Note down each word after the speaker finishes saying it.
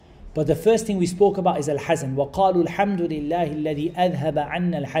But the first thing we spoke about is al-hazan. وَقَالُوا الْحَمْدُ لِلَّهِ الَّذِي أَذْهَبَ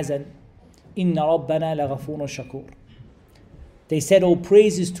عَنَّا الْحَزَنَ إِنَّ رَبَّنَا لَغَفُورٌ شَكُورٌ. They said, all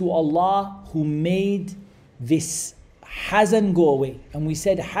praises to Allah who made this hazan go away. And we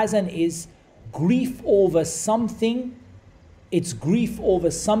said hazan is grief over something. It's grief over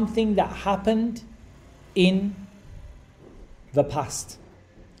something that happened in the past.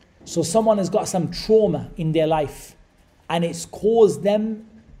 So someone has got some trauma in their life and it's caused them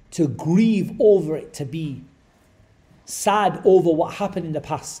to grieve over it, to be sad over what happened in the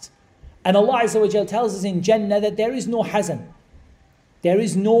past. And Allah Azza wa Jal tells us in Jannah that there is no hazan. There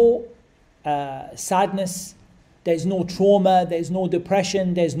is no sadness, there is no trauma, there is no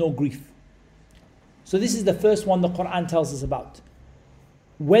depression, there is no grief. So this is the first one the Quran tells us about.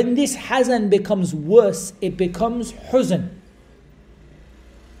 When this hazan becomes worse, it becomes huzn.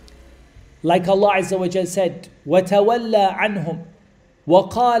 Like Allah Azza wa Jal said, وَتَوَلَّى عَنْهُمْ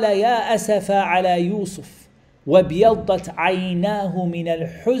وَقَالَ يَا أَسَفَا عَلَى يُوسُفَ وَابْيَضَّتْ عَيْنَاهُ مِنَ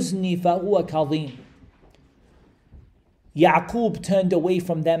الْحُزْنِ فَهُوَ كَظِيمٌ. Yaqub turned away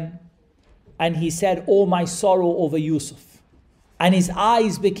from them and he said, "Oh, my sorrow over Yusuf." And his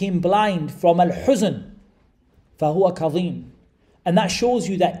eyes became blind from al-huzn. فَهُوَ كَظِيمٌ. And that shows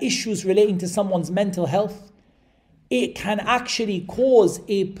you that issues relating to someone's mental health, it can actually cause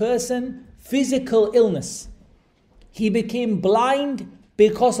a person physical illness. He became blind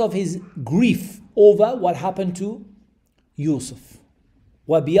because of his grief over what happened to Yusuf.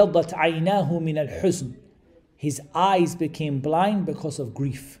 وَبِيَضَّتْ عَيْنَاهُ مِنَ الْحُزْنِ. His eyes became blind because of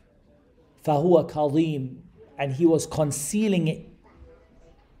grief. فَهُوَ كَظِيمٌ. And he was concealing it.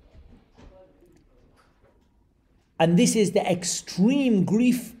 And this is the extreme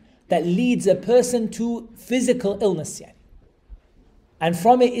grief that leads a person to physical illness. And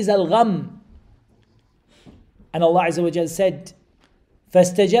from it is al-gham. And Allah Azza wa Jal said,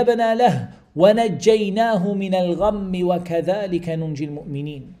 فَاسْتَجَبْنَا لَهُ وَنَجَّيْنَاهُ مِنَ الْغَمِّ وَكَذَلِكَ نُنْجِي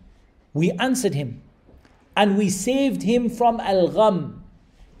الْمُؤْمِنِينَ. We answered him and we saved him from al-gham.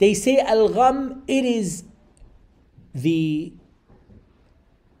 They say al-gham, it is the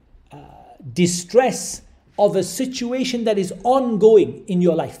distress of a situation that is ongoing in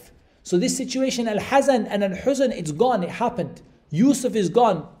your life. So this situation, al-hazan and al-huzn, it's gone, it happened. Yusuf is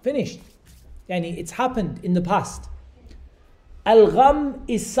gone, finished. Yani it's happened in the past. Al-gham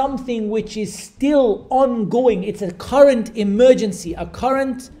is something which is still ongoing. It's a current emergency, a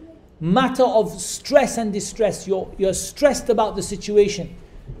current matter of stress and distress. You're stressed about the situation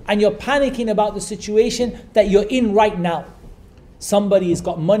and you're panicking about the situation that you're in right now. Somebody has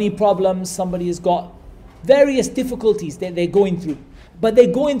got money problems, somebody has got various difficulties that they're going through. But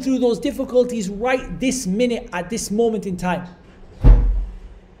they're going through those difficulties right this minute, at this moment in time.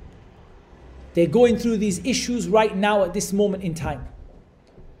 They're going through these issues right now at this moment in time.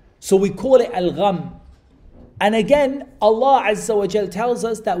 So we call it al-gham. And again, Allah Azza wa Jal tells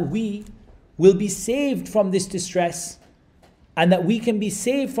us that we will be saved from this distress and that we can be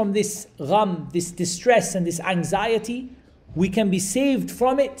saved from this gham, this distress and this anxiety. We can be saved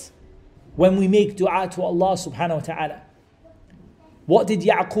from it when we make dua to Allah subhanahu wa ta'ala. What did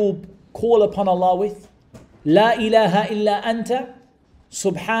Yaqub call upon Allah with? La ilaha illa anta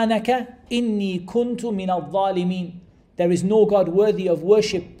subhanaka inni kuntu min al-zalimin. There is no God worthy of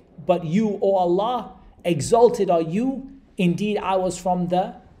worship but you, O Allah. Exalted are you. Indeed, I was from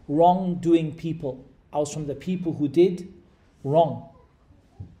the wrongdoing people. I was from the people who did wrong.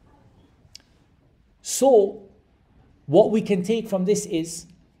 So, what we can take from this is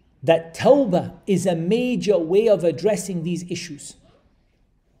that tawbah is a major way of addressing these issues.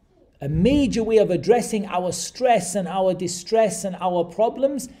 A major way of addressing our stress and our distress and our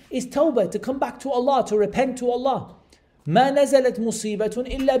problems is tawbah, to come back to Allah, to repent to Allah. مَا نَزَلَتْ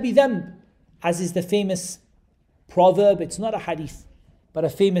مُصِيبَةٌ إِلَّا بِذَنْبٍ. As is the famous proverb, it's not a hadith, but a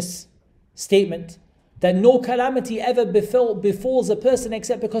famous statement, that no calamity ever befalls a person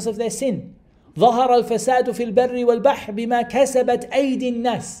except because of their sin. ظَهَرَ الْفَسَادُ فِي الْبَرِّ وَالْبَحْرِ بِمَا كَسَبَتْ أَيْدِي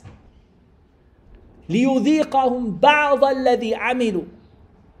النَّاسِ لِيُذِيقَهُمْ بَعْضَ الَّذِي عَمِلُوا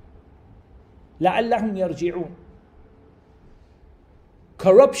لَعَلَّهُمْ يَرْجِعُونَ.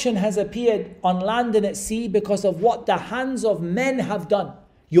 Corruption has appeared on land and at sea because of what the hands of men have done.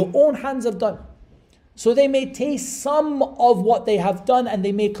 Your own hands have done. So they may taste some of what they have done and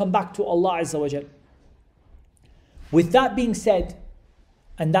they may come back to Allah Azza wa Jal. With that being said,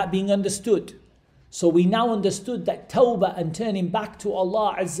 and that being understood, so we now understood that tawbah and turning back to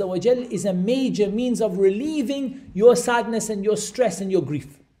Allah Azza wa Jal is a major means of relieving your sadness and your stress and your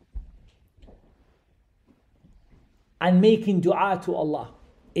grief. And making dua to Allah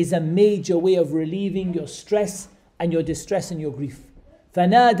is a major way of relieving your stress and your distress and your grief.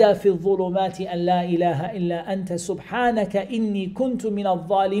 فنادى في الظلمات أن لا إله إلا أنت سبحانك إني كنت من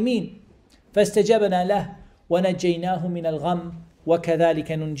الظالمين فاستجبنا له وَنَجَّيْنَاهُ مِنَ الْغَمِّ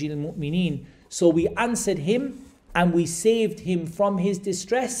وَكَذَلِكَ نُنْجِي الْمُؤْمِنِينَ. So we answered him and we saved him from his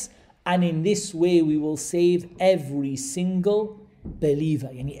distress, and in this way we will save every single believer.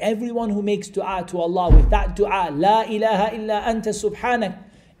 Yani everyone who makes dua to Allah with that dua, La ilaha illa anta subhanak,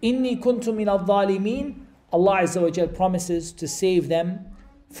 inni kuntu min al-dhalimin, Allah Azza wa Jal promises to save them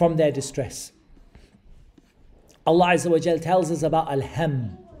from their distress. Allah Azza wa Jal tells us about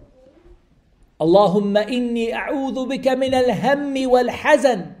al-ham. Allahumma inni a'udhu bika min al-hammi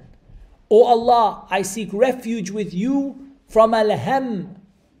wal-hazan. O Allah, I seek refuge with you from al-ham.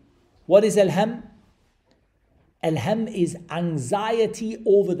 What is al-ham? Al-ham is anxiety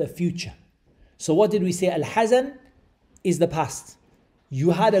over the future. So what did we say? Al-hazan is the past.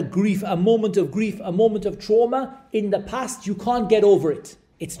 You had a grief, a moment of trauma in the past, you can't get over it.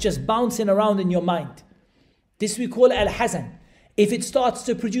 It's just bouncing around in your mind. This we call al-hazan. If it starts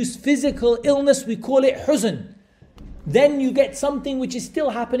to produce physical illness, we call it huzn. Then you get something which is still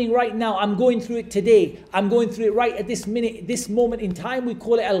happening right now. I'm going through it today. I'm going through it right at this minute, this moment in time. We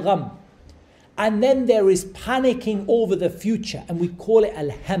call it al-gham. And then there is panicking over the future, and we call it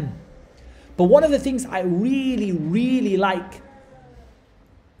al-ham. But one of the things I really, really like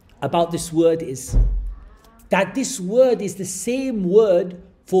about this word is that this word is the same word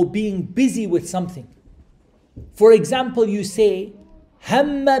for being busy with something. For example, you say,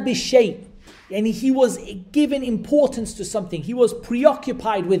 hamma bishay, and he was given importance to something. He was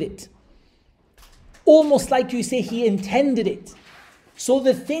preoccupied with it. Almost like you say he intended it. So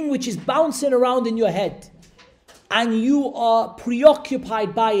the thing which is bouncing around in your head and you are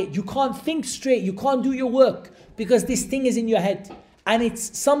preoccupied by it, you can't think straight, you can't do your work because this thing is in your head. And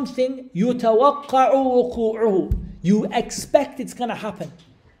it's something يُتَوَقَّعُ وُقُوعُهُ. You expect it's going to happen.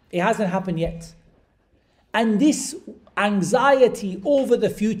 It hasn't happened yet. And this anxiety over the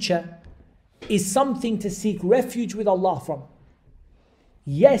future is something to seek refuge with Allah from.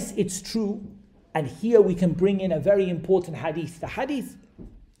 Yes, it's true. And here we can bring in a very important hadith. The hadith,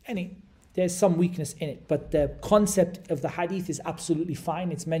 there's some weakness in it, but the concept of the hadith is absolutely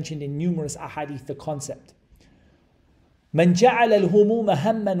fine. It's mentioned in numerous ahadith, the concept. من جعل الهموم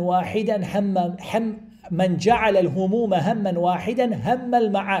هما واحدا من جعل الهموم هما واحدا هم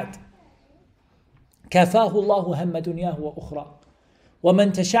المعاد كفاه الله هم دنياه وأخرى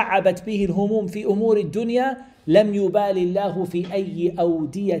ومن تشعبت به الهموم في أمور الدنيا لم يبال الله في أي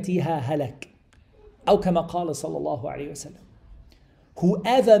أوديتها هلك أو كما قال صلى الله عليه وسلم.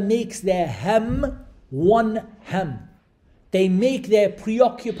 Whoever makes their ham one ham, they make their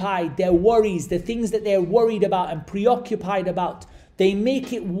preoccupied, their worries, the things that they're worried about and preoccupied about, they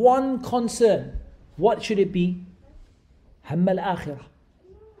make it one concern. What should it be? Ham al-akhirah,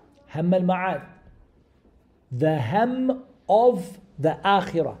 ham al-ma'ad, the ham of the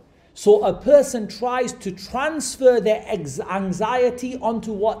akhirah. So a person tries to transfer their anxiety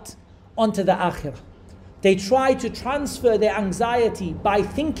onto what? Onto the akhirah. They try to transfer their anxiety by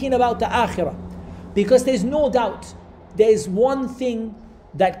thinking about the akhirah. Because there's no doubt, there's one thing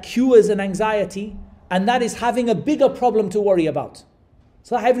that cures an anxiety, and that is having a bigger problem to worry about.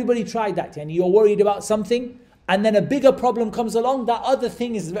 So everybody tried that, and you're worried about something, and then a bigger problem comes along, that other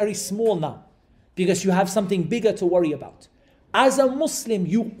thing is very small now, because you have something bigger to worry about. As a Muslim,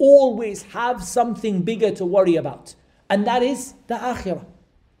 you always have something bigger to worry about, and that is the akhirah.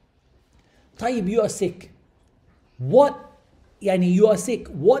 Tayyib, you are sick. You are sick.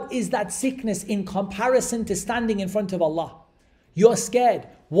 What is that sickness in comparison to standing in front of Allah? You're scared.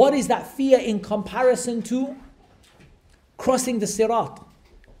 What is that fear in comparison to crossing the sirat?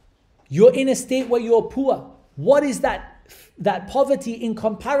 You're in a state where you're poor. What is that poverty in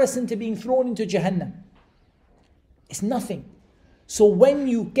comparison to being thrown into Jahannam? It's nothing. So when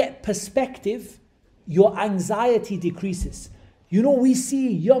you get perspective, your anxiety decreases. You know, we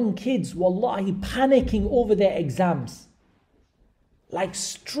see young kids, wallahi, panicking over their exams. Like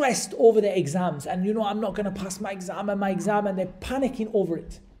stressed over their exams. And I'm not going to pass my exam, and they're panicking over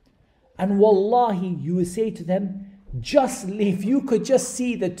it. And wallahi, you will say to them, if you could just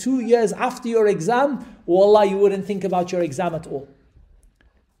see the 2 years after your exam, wallah, you wouldn't think about your exam at all.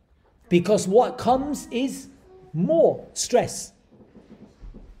 Because what comes is more stress.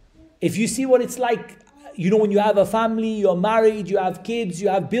 If you see what it's like, when you have a family, you're married, you have kids, you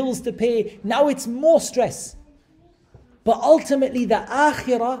have bills to pay, now it's more stress. But ultimately the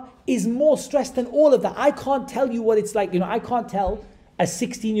akhirah is more stress than all of that. I can't tell you what it's like. I can't tell a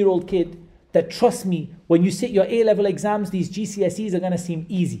 16-year-old kid that, trust me, when you sit your A-level exams, these GCSEs are going to seem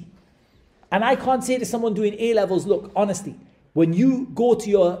easy. And I can't say to someone doing A-levels, look, honestly, When you go to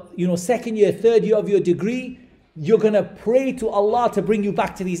your second year, third year of your degree, you're going to pray to Allah to bring you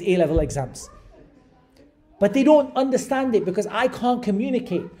back to these A-level exams. But they don't understand it because I can't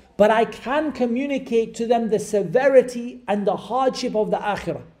communicate. But I can communicate to them the severity and the hardship of the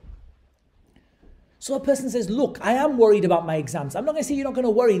akhirah. So a person says, look, I am worried about my exams. I'm not going to say you're not going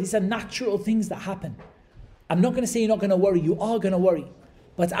to worry. These are natural things that happen. I'm not going to say you're not going to worry. You are going to worry.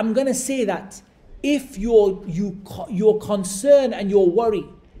 But I'm going to say that if your concern and your worry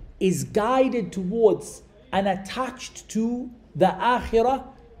is guided towards and attached to the akhirah,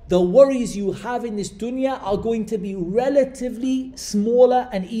 the worries you have in this dunya are going to be relatively smaller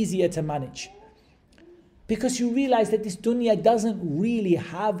and easier to manage. Because you realize that this dunya doesn't really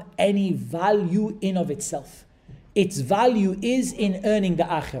have any value in of itself. Its value is in earning the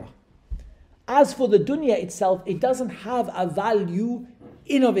akhirah. As for the dunya itself, it doesn't have a value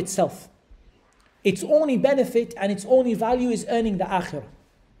in of itself. Its only benefit and its only value is earning the akhirah.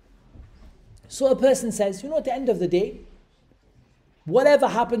 So a person says, at the end of the day, whatever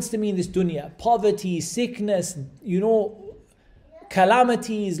happens to me in this dunya, poverty, sickness,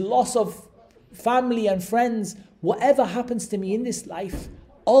 calamities, loss of family and friends, whatever happens to me in this life,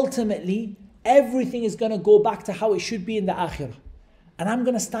 ultimately, everything is going to go back to how it should be in the akhirah. And I'm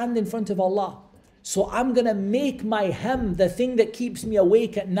going to stand in front of Allah. So I'm going to make my hem, the thing that keeps me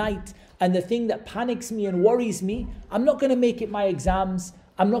awake at night and the thing that panics me and worries me, I'm not going to make it my exams.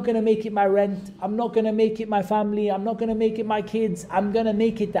 I'm not going to make it my rent. I'm not going to make it my family. I'm not going to make it my kids. I'm going to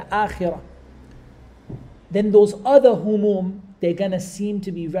make it the akhirah. Then those other humum, they're going to seem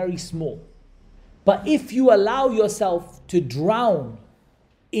to be very small. But if you allow yourself to drown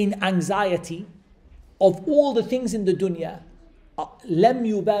in anxiety of all the things in the dunya, لَمْ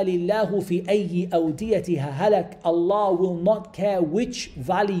يُبَالِ اللَّهُ فِي أَيِّ أَوْدِيَتِهَا هَلَكَ, Allah will not care which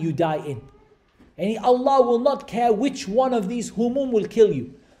valley you die in. And Allah will not care which one of these humum will kill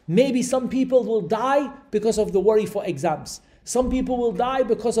you. Maybe some people will die because of the worry for exams. Some people will die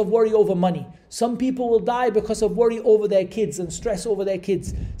because of worry over money. Some people will die because of worry over their kids and stress over their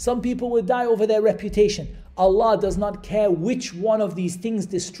kids. Some people will die over their reputation. Allah does not care which one of these things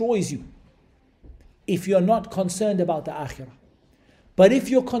destroys you if you're not concerned about the akhirah. But if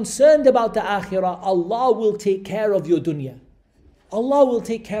you're concerned about the akhirah, Allah will take care of your dunya. Allah will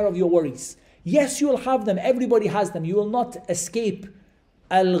take care of your worries. Yes, you will have them. Everybody has them. You will not escape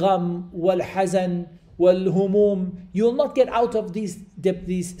al-gham wal-hazan wal-humum. You will not get out of these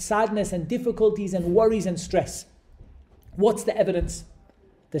sadness and difficulties and worries and stress. What's the evidence?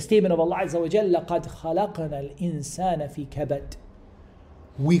 The statement of Allah Azza wa Jalla, لَقَدْ خَلَقْنَا الْإِنسَانَ فِي كَبَدٍ.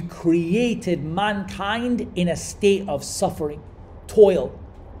 We created mankind in a state of suffering, toil,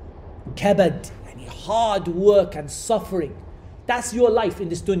 kabad, and hard work and suffering. That's your life in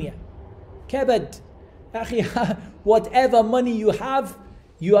this dunya. Kabad. Whatever money you have,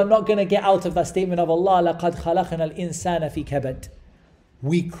 you are not going to get out of that statement of Allah, لَقَدْ خَلَقْنَا الْإِنسَانَ فِي كَبَدٍ.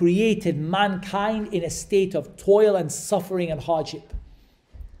 We created mankind in a state of toil and suffering and hardship.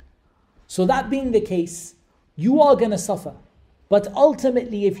 So that being the case, you are going to suffer. But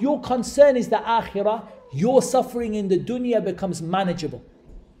ultimately, if your concern is the akhirah, your suffering in the dunya becomes manageable.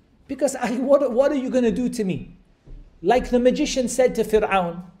 Because what are you going to do to me? Like the magician said to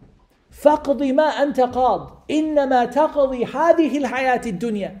Fir'aun, فَقْضِ مَا أَنْتَ قَاضٍ إِنَّمَا تَقْضِي هَذِهِ الْحَيَاةِ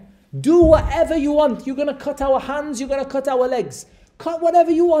الدُّنْيَا. Do whatever you want. You're going to cut our hands, you're going to cut our legs. Cut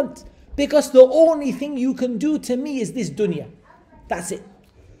whatever you want. Because the only thing you can do to me is this dunya. That's it.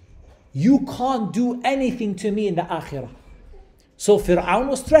 You can't do anything to me in the akhirah. So Fir'aun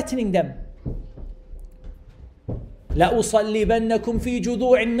was threatening them. لَأُصَلِّبَنَّكُمْ فِي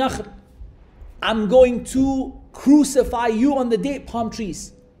جُذُوعِ النَّخْلِ. I'm going to crucify you on the date palm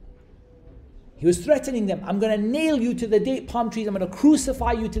trees. He was threatening them. I'm going to nail you to the date palm trees. I'm going to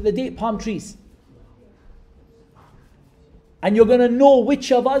crucify you to the date palm trees. And you're going to know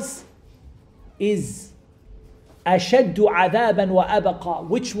which of us is أَشَدُّ عَذَابًا وَأَبَقَى.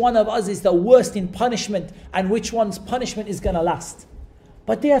 Which one of us is the worst in punishment and which one's punishment is going to last.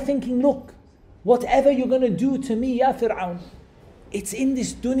 But they are thinking, look, whatever you're going to do to me, ya Fir'aun, it's in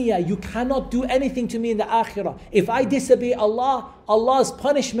this dunya. You cannot do anything to me in the akhirah. If I disobey Allah, Allah's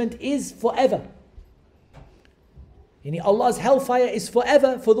punishment is forever. Allah's hellfire is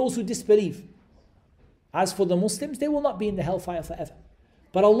forever for those who disbelieve. As for the Muslims, they will not be in the hellfire forever.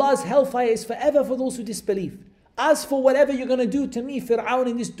 But Allah's hellfire is forever for those who disbelieve. As for whatever you're going to do to me, Fir'aun,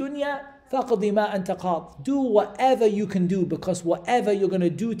 in this dunya, فَقَضِ مَا أَنْتَ قَاضٍ. Do whatever you can do, because whatever you're going to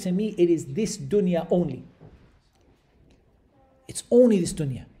do to me, it is this dunya only. It's only this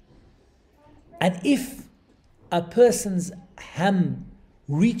dunya. And if a person's ham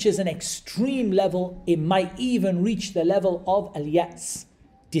reaches an extreme level, it might even reach the level of al-yats,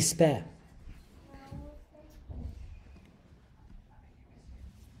 despair.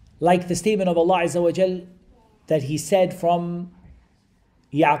 Like the statement of Allah Azza wa Jal that He said from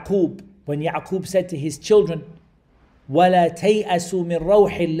Yaqub, when Yaqub said to his children, وَلَا تَيْأَسُوا مِنْ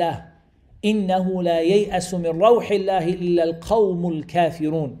رَوْحِ اللَّهِ إِنَّهُ لَا يَيْأَسُ مِنْ رَوْحِ اللَّهِ إِلَّا الْقَوْمُ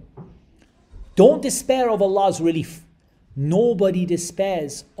الْكَافِرُونَ. Don't despair of Allah's relief. Nobody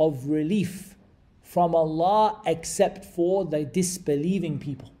despairs of relief from Allah except for the disbelieving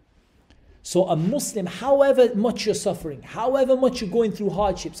people. So a Muslim, however much you're suffering, however much you're going through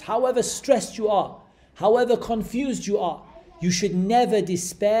hardships, however stressed you are, however confused you are, you should never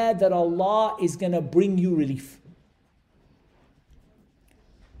despair that Allah is going to bring you relief.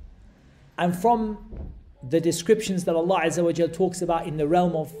 And from the descriptions that Allah Azza wa Jal talks about in the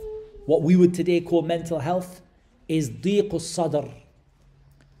realm of what we would today call mental health is ضيق الصدر,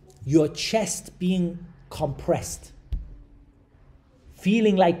 your chest being compressed,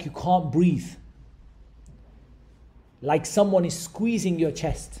 feeling like you can't breathe, like someone is squeezing your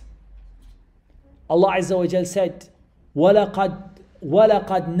chest. Allah Azza wa Jal said, وَلَقَدْ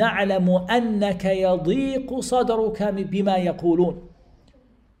نَعْلَمُ أَنَّكَ يَضِيقُ صَدْرُكَ بِمَا يَقُولُونَ.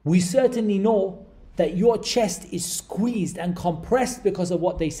 We certainly know that your chest is squeezed and compressed because of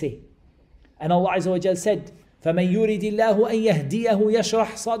what they say. And Allah Azza wa Jal said, فَمَنْ يُرِدِ اللَّهُ أَنْ يَهْدِيَهُ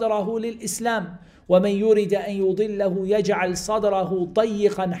يَشْرَحْ صَدْرَهُ لِلْإِسْلَامِ وَمَنْ يُرِدَ أَنْ يُضِلَّهُ يَجْعَلْ صَدْرَهُ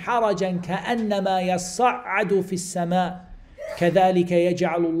ضَيِّقًا حَرَجًا كَأَنَّمَا يَصَّعَّدُ فِي السَّمَاءِ كَذَلِكَ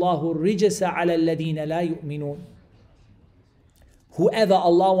يَجْعَلُ اللَّهُ الرِّجْسَ عَلَى الَّذِينَ لَا يُؤْمِنُونَ. Whoever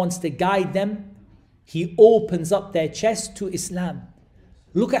Allah wants to guide them, He opens up their chest to Islam.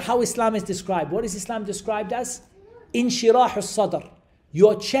 Look at how Islam is described. What is Islam described as? Inshirah al-sadr.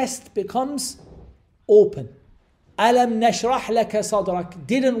 Your chest becomes open. Alam nashrah laka sadrak.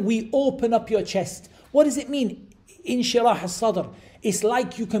 Didn't we open up your chest? What does it mean? Inshirah al-sadr. It's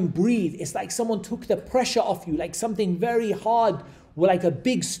like you can breathe. It's like someone took the pressure off you, like something very hard, like a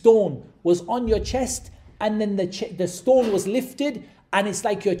big stone was on your chest, and then the stone was lifted, and it's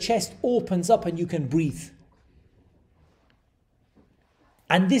like your chest opens up and you can breathe.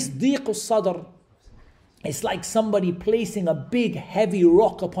 And this ضيق الصدر, it's like somebody placing a big heavy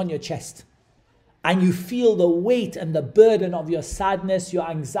rock upon your chest. And you feel the weight and the burden of your sadness, your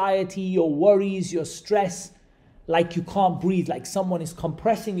anxiety, your worries, your stress, like you can't breathe, like someone is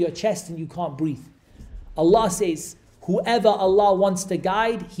compressing your chest and you can't breathe. Allah says, whoever Allah wants to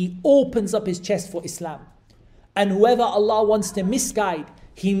guide, He opens up his chest for Islam. And whoever Allah wants to misguide,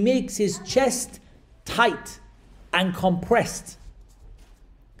 He makes his chest tight and compressed,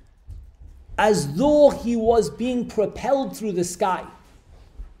 as though he was being propelled through the sky.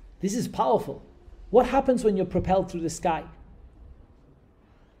 This is powerful. What happens when you're propelled through the sky?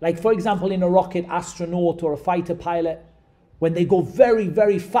 Like for example, in a rocket, astronaut or a fighter pilot, when they go very,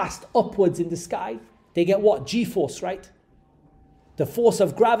 very fast upwards in the sky, they get what? G-force, right? The force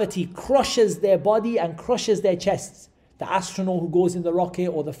of gravity crushes their body and crushes their chests. The astronaut who goes in the rocket,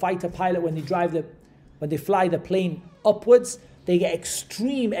 or the fighter pilot when they fly the plane upwards, they get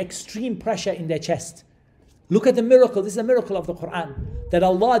extreme pressure in their chest. Look at the miracle. This is a miracle of the Quran, that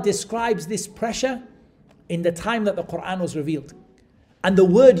Allah describes this pressure in the time that the Quran was revealed. And the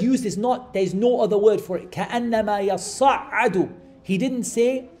word used is not, there's no other word for it. كَأَنَّمَا يَصَّعَّدُ. He didn't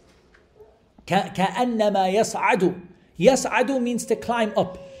say كَأَنَّمَا يَصْعَدُ. Yas'adu means to climb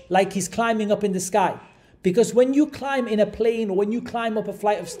up, like he's climbing up in the sky. Because when you climb in a plane or when you climb up a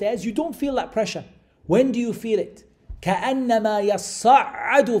flight of stairs, you don't feel that pressure. When do you feel it? كَأَنَّمَا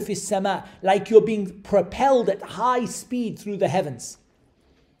يَصَّعَّدُ فِي السَّمَاءِ. Like you're being propelled at high speed through the heavens.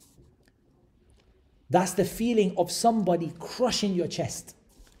 That's the feeling of somebody crushing your chest.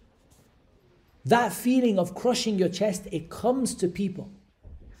 That feeling of crushing your chest, it comes to people.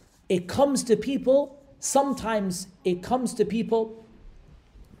 It comes to people, sometimes it comes to people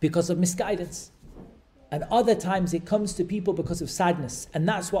because of misguidance. And other times it comes to people because of sadness. And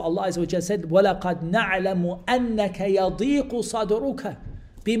that's what Allah Azza wa Jalla said, وَلَقَدْ نَعْلَمُ أَنَّكَ يَضِيقُ صَدْرُكَ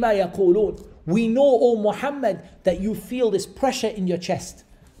بِمَا يَقُولُونَ. We know, O Muhammad, that you feel this pressure in your chest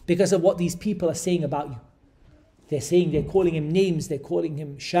because of what these people are saying about you. They're calling him names, they're calling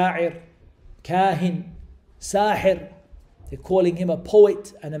him sha'ir, kahin, sahir. They're calling him a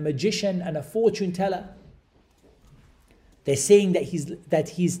poet and a magician and a fortune teller. They're saying that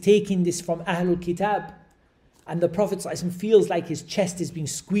he's taking this from Ahlul Kitab. And the Prophet ﷺ feels like his chest is being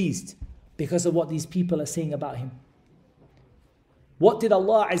squeezed because of what these people are saying about him. What did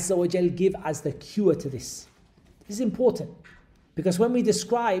Allah Azza wa Jal give as the cure to this? This is important. Because when we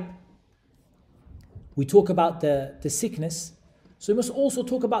talk about the sickness, So we must also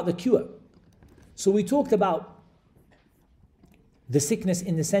talk about the cure. So we talked about the sickness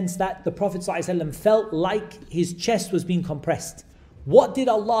in the sense that the Prophet ﷺ felt like his chest was being compressed. What did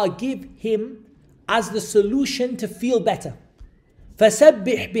Allah give him as the solution to feel better?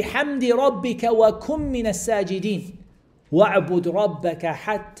 فَسَبِّحْ بِحَمْدِ رَبِّكَ وَكُمْ مِنَ السَّاجِدِينَ وَاعْبُدْ رَبَّكَ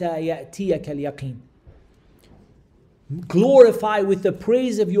حَتَّى يَأْتِيَكَ الْيَقِينَ. Glorify with the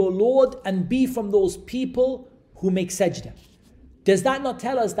praise of your Lord and be from those people who make sajda. Does that not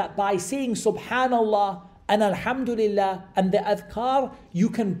tell us that by saying Subhanallah and Alhamdulillah and the adhkar, you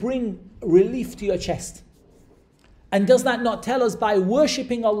can bring relief to your chest? And does that not tell us by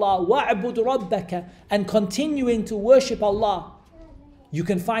worshipping Allah, wa'bud rabbaka, and continuing to worship Allah, you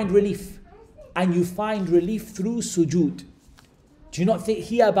can find relief? And you find relief through sujood. Do you not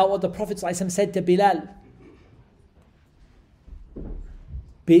hear about what the Prophet ﷺ said to Bilal?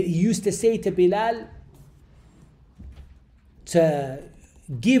 He used to say to Bilal to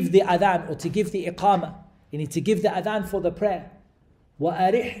give the adhan or to give the iqamah, to give the adhan for the prayer.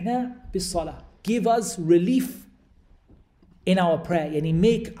 وَأَرِحْنَا بِالصَّلَاةِ. Give us relief in our prayer.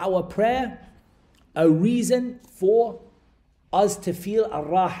 Make our prayer a reason for us to feel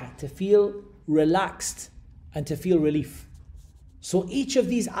ar-raha, to feel relaxed and to feel relief. So each of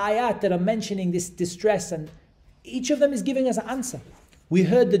these ayat that are mentioning this distress, and each of them is giving us an answer. We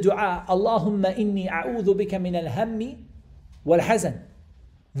heard the dua, Allahumma inni a'udhu bika min al-hammi wal-hazan.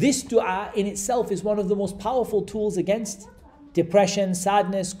 This dua in itself is one of the most powerful tools against depression,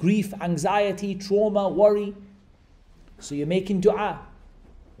 sadness, grief, anxiety, trauma, worry. So you're making dua.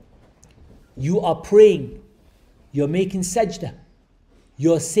 You are praying. You're making sajda.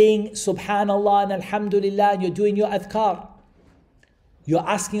 You're saying Subhanallah and Alhamdulillah, and you're doing your adhkar. You're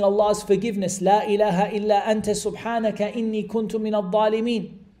asking Allah's forgiveness. La ilaha illa anta subhanaka inni kuntu min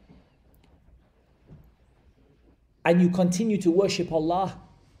al-zalimin. And you continue to worship Allah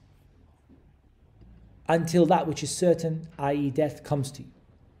until that which is certain, i.e. death, comes to you.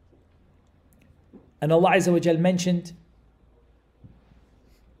 And Allah Azza wa Jal mentioned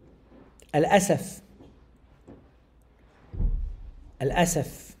Al-Asaf.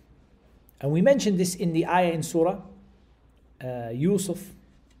 Al-Asaf. And we mentioned this in the ayah in Surah Yusuf.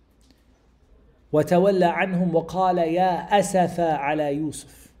 وَتَوَلَّى عَنْهُمْ وَقَالَ يَا أَسَفَا عَلَى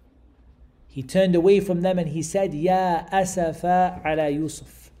يُوسُف. He turned away from them and he said, يَا أَسَفَا عَلى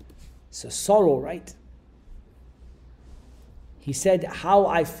يُوسُف. It's a sorrow, right? He said, how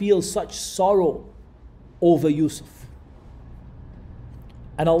I feel such sorrow over Yusuf.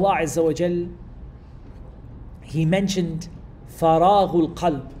 And Allah Azza wa Jal, He mentioned faragul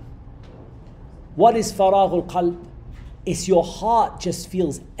qalb. What is faragul qalb? It's your heart just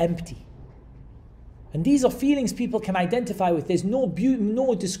feels empty. And these are feelings people can identify with. There's no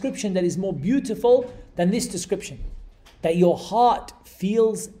description that is more beautiful than this description. That your heart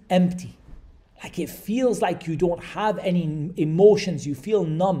feels empty. Like it feels like you don't have any emotions. You feel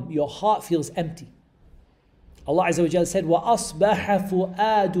numb. Your heart feels empty. Allah Azza wa Jalla said, وَأَصْبَحَ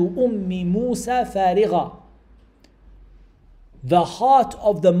فُؤَادُ أُمِّ مُوسَى فَارِغًا. The heart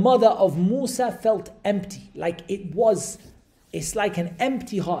of the mother of Musa felt empty. Like it's like an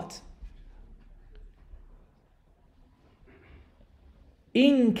empty heart.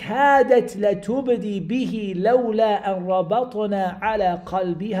 إِن كَادَتْ لَتُبْدِي بِهِ لَوْلَا أَنْ رَبَطْنَا عَلَى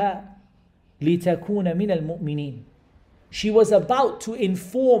قَلْبِهَا لِتَكُونَ مِنَ الْمُؤْمِنِينَ. She was about to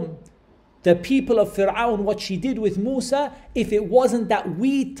inform the people of Fir'aun what she did with Musa if it wasn't that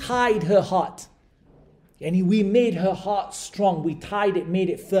we tied her heart. And we made her heart strong. We tied it, made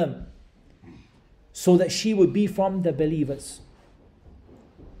it firm. So that she would be from the believers.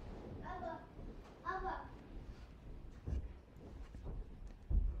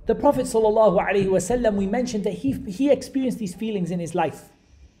 The Prophet ﷺ, we mentioned that he experienced these feelings in his life.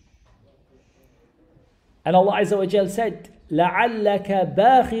 And Allah Azza wa Jal said, لَعَلَّكَ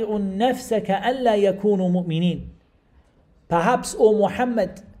بَاخِعٌ نَفْسَكَ أَلَّا يَكُونُوا مُؤْمِنِينَ. Perhaps, O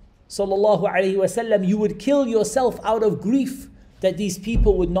Muhammad sallallahu alayhi wasallam, you would kill yourself out of grief that these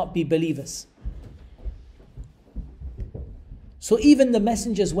people would not be believers. So even the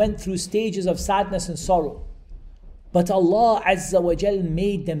messengers went through stages of sadness and sorrow. But Allah Azza wa Jal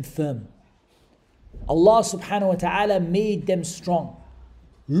made them firm. Allah subhanahu wa ta'ala made them strong.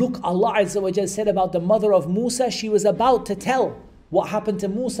 Look, Allah Azza wa Jal said about the mother of Musa, she was about to tell what happened to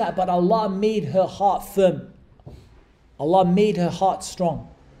Musa, but Allah made her heart firm. Allah made her heart strong.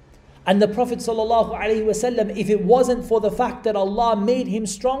 And the Prophet sallallahu alaihi wasallam, if it wasn't for the fact that Allah made him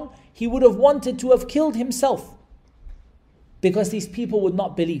strong, he would have wanted to have killed himself. Because these people would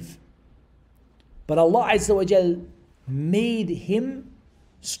not believe. But Allah Azza wa Jal made him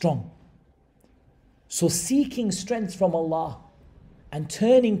strong. So seeking strength from Allah and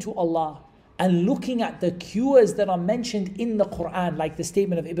turning to Allah and looking at the cures that are mentioned in the Quran, like the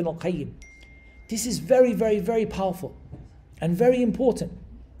statement of Ibn al-Qayyim. This is very, very, very powerful and very important.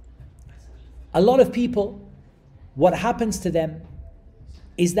 A lot of people, what happens to them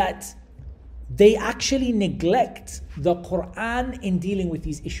is that they actually neglect the Quran in dealing with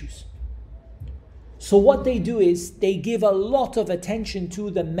these issues. So what they do is they give a lot of attention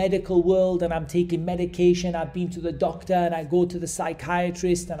to the medical world, and I'm taking medication, I've been to the doctor, and I go to the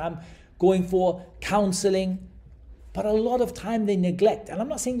psychiatrist, and I'm going for counseling. But a lot of time they neglect, and I'm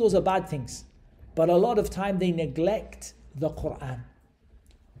not saying those are bad things, but a lot of time they neglect the Quran.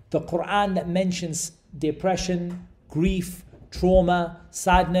 The Quran that mentions depression, grief, trauma,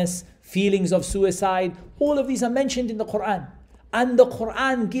 sadness, feelings of suicide, all of these are mentioned in the Quran. And the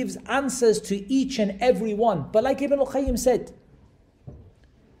Quran gives answers to each and every one. But like Ibn al-Qayyim said,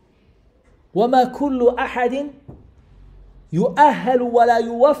 وَمَا كُلُّ أَحَدٍ يُؤَهَّلُ وَلَا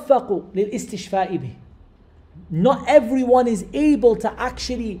يُوَفَّقُ لِلْإِسْتِشْفَاءِ بِهِ. Not everyone is able to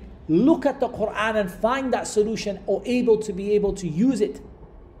actually look at the Quran and find that solution, or able to use it.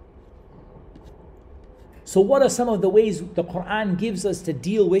 So what are some of the ways the Quran gives us to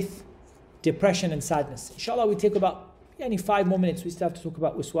deal with depression and sadness? Inshallah, we take about 5 more minutes. We still have to talk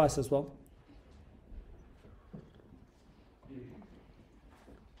about waswas as well.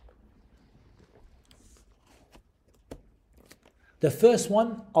 The first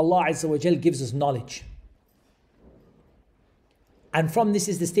one, Allah Azza wa Jal gives us knowledge. And from this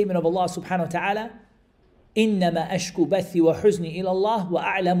is the statement of Allah subhanahu wa ta'ala, إِنَّمَا أَشْكُ بَثِّي وَحُزْنِي إِلَى اللَّهِ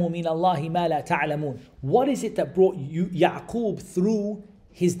وَأَعْلَمُ مِنَ اللَّهِ مَا لَا تَعْلَمُونَ. What is it that brought Ya'qub through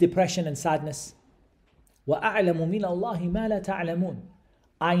his depression and sadness? وَأَعْلَمُ مِنَ اللَّهِ مَا لَا تَعْلَمُونَ.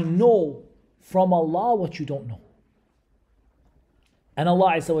 I know from Allah what you don't know. And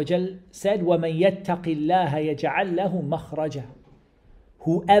Allah Azza wa Jal said, وَمَنْ يَتَّقِ اللَّهَ يَجْعَلْ لَهُ مَخْرَجًا.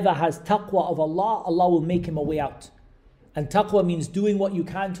 Whoever has taqwa of Allah, Allah will make him a way out. And taqwa means doing what you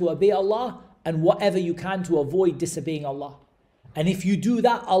can to obey Allah, and whatever you can to avoid disobeying Allah. And if you do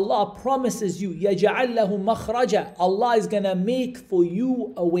that, Allah promises you, يَجْعَلْ لَهُ مَخْرَجًا. Allah is going to make for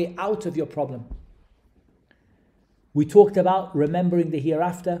you a way out of your problem. We talked about remembering the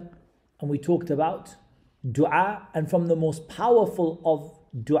hereafter, and we talked about dua. And from the most powerful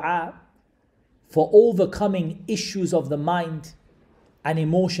of dua for overcoming issues of the mind and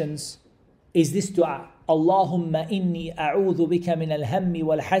emotions is this dua. Allahumma inni a'udhu bika min al-hammi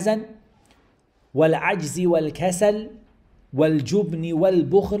wal-hazan wal-ajzi wal-kasal wal-jubni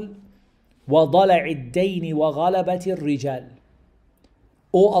wal-bukhl wa dala'i ad-dayni wa ghalabati ar-rijal.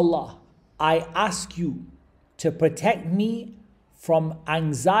 O Allah, I ask you to protect me from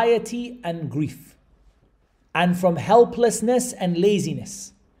anxiety and grief, and from helplessness and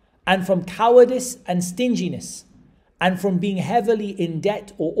laziness, and from cowardice and stinginess, and from being heavily in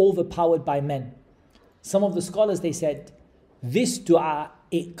debt or overpowered by men. Some of the scholars, they said, this dua,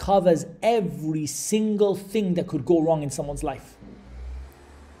 it covers every single thing that could go wrong in someone's life.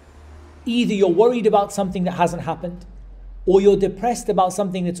 Either you're worried about something that hasn't happened, or you're depressed about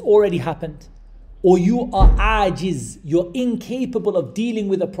something that's already happened, or you are ajiz, you're incapable of dealing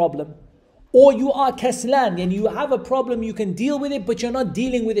with a problem, or you are kaslan, and you have a problem, you can deal with it, but you're not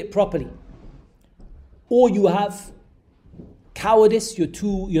dealing with it properly. Or you have cowardice,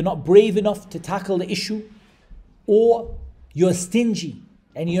 you're not brave enough to tackle the issue, or you're stingy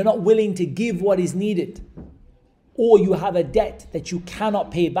and you're not willing to give what is needed, or you have a debt that you cannot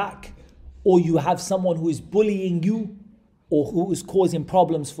pay back, or you have someone who is bullying you or who is causing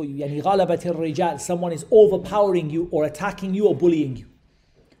problems for you. Yani ghalabatir rijal, someone is overpowering you or attacking you or bullying you.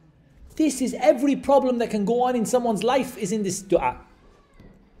 This is every problem that can go on in someone's life is in this dua.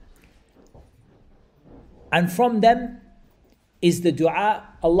 And from them is the dua,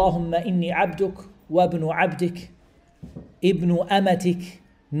 Allahumma inni abduk wa ibnu abdik ibnu amatik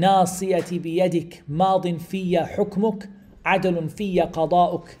nasiyati biyadik madin fiyya hukmuk adalun fiyya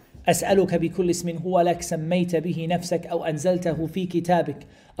qada'uk أسألك بكل اسم هو لك سميت به نفسك أو أنزلته في كتابك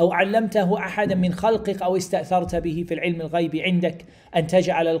أو علمته أحدا من خلقك أو استأثرت به في العلم الغيب عندك أن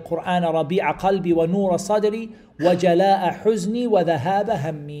تجعل القرآن ربيع قلبي ونور صدري وجلاء حزني وذهاب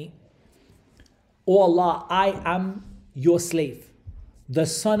همي. O Allah, I am your slave, the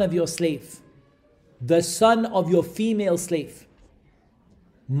son of your slave, the son of your female slave.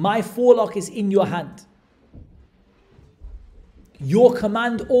 My forelock is in your hand. Your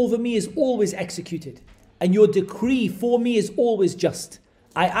command over me is always executed, and your decree for me is always just.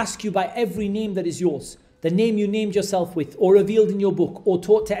 I ask you by every name that is yours, the name you named yourself with, or revealed in your book, or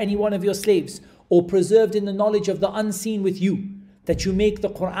taught to any one of your slaves, or preserved in the knowledge of the unseen with you, that you make the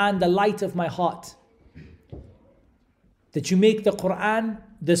Quran the light of my heart, that you make the Quran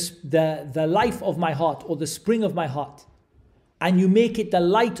the life of my heart, or the spring of my heart, and you make it the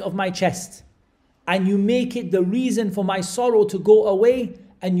light of my chest, and you make it the reason for my sorrow to go away,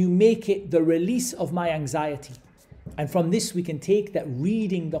 and you make it the release of my anxiety. And from this we can take that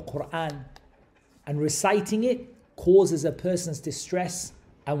reading the Quran and reciting it causes a person's distress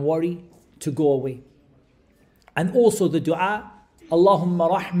and worry to go away. And also the dua, Allahumma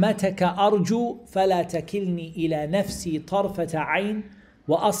rahmataka arju fala takilni ila nafsi tarfata ayn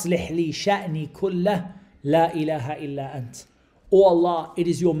wa aslih li sha'ni kullah la ilaha illa ant. O Allah, it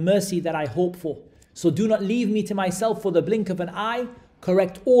is your mercy that I hope for. So do not leave me to myself for the blink of an eye.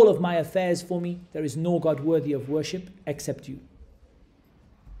 Correct all of my affairs for me. There is no God worthy of worship except you.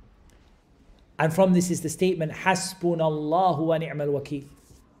 And from this is the statement, Hasbunallahu wa ni'mal wakeel.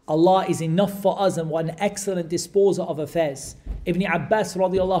 Allah is enough for us and one excellent disposer of affairs. Ibn Abbas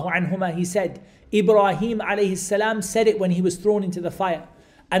radiallahu anhuma, he said, Ibrahim alayhi salam said it when he was thrown into the fire.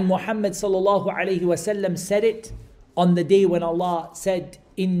 And Muhammad sallallahu alayhi wasallam said it on the day when Allah said,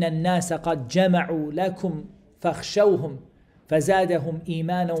 Inna an-nasa qad jama'u lakum fakhshawhum فَزَادَهُمْ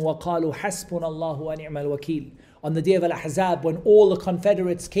إِيمَانًا وَقَالُوا حَسْبُنَا اللَّهُ وَنِعْمَ الْوَكِيلُ. On the day of Al-Ahzab, when all the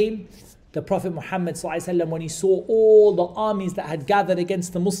confederates came, the Prophet Muhammad ﷺ, when he saw all the armies that had gathered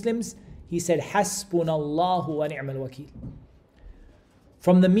against the Muslims, he said, حَسْبُنَا اللَّهُ وَنِعْمَ الْوَكِيلُ.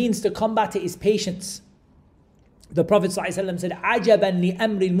 From the means to combat it is patience. The Prophet ﷺ said, عَجَبًا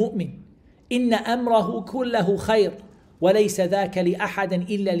لِأَمْرِ الْمُؤْمِنِ إِنَّ أَمْرَهُ كُلَّهُ خَيْرٌ وَلَيْسَ ذَاكَ لِأَحَدٍ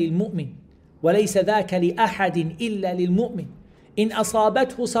إِلَّا لِلْمُؤْمِنِ وَلَيْسَ ذَاكَ لِأَحَدٍ إِلَّا لِلْمُؤْمِنِ إن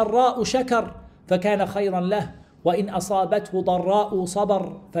أصابته سراء شكر فكان خيرا له وإن أصابته ضراء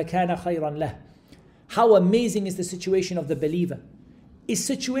صبر فكان خيرا له. How amazing is the situation of the believer. His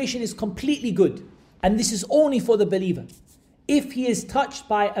situation is completely good, and this is only for the believer. If he is touched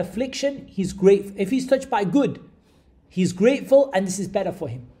by affliction, he's grateful. If he's touched by good, he's grateful, and this is better for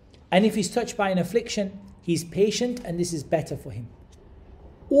him. And if he's touched by an affliction, he's patient, and this is better for him.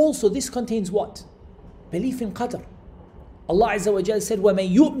 Also, this contains what? Belief in qadr. Allah Azza wa Jal said,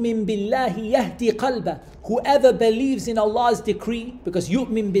 وَمَن يُؤْمِن بِاللَّهِ يَهْدِي قَلْبَهُ. Whoever believes in Allah's decree, because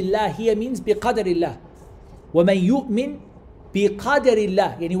يُؤْمِن بِاللَّهِ here means بِقَدَرِ اللَّهِ. وَمَن يُؤْمِن بِقَدَرِ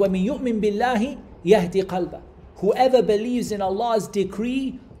اللَّهِ يعني وَمَن يُؤْمِن بِاللَّهِ يَهْدِي قَلْبَهُ. Whoever believes in Allah's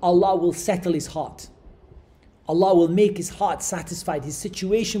decree, Allah will settle his heart. Allah will make his heart satisfied. His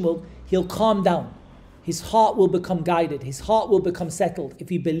situation he'll calm down. His heart will become guided. His heart will become settled if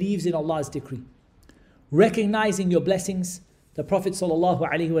he believes in Allah's decree. Recognizing your blessings, the Prophet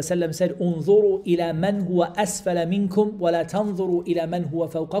ﷺ said, انظروا إلى من هو أسفل منكم ولا تنظروا إلى من هو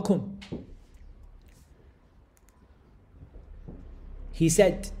فوقكم. He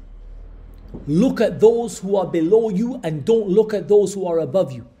said, look at those who are below you and don't look at those who are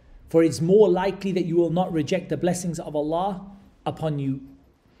above you, for it's more likely that you will not reject the blessings of Allah upon you.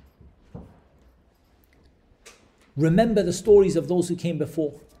 Remember the stories of those who came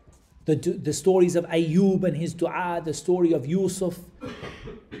before. The stories of Ayyub and his dua, the story of Yusuf,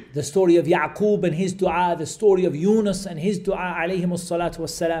 the story of Yaqub and his dua, the story of Yunus and his dua alayhimus salatu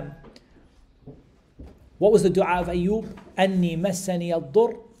wassalam. What was the dua of Ayyub? أَنِّي مَسَّنِيَ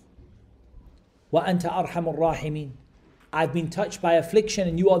الضُّرُّ وَأَنْتَ أَرْحَمُ الرَّاحِمِينَ. I've been touched by affliction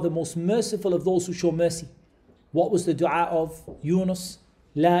and you are the most merciful of those who show mercy. What was the dua of Yunus?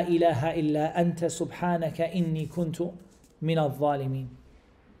 لا إله إلا أنت سبحانك إني كنت من الظالمين.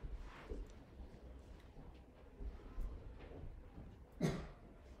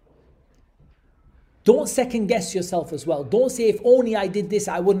 Don't second guess yourself as well. Don't say, if only I did this,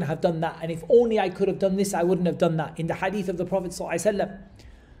 I wouldn't have done that. And if only I could have done this, I wouldn't have done that. In the hadith of the Prophet ﷺ,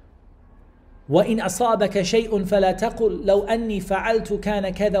 وَإِنْ أَصَابَكَ شَيْءٌ فَلَا تَقُلْ لَوْ أَنِّي فَعَلْتُ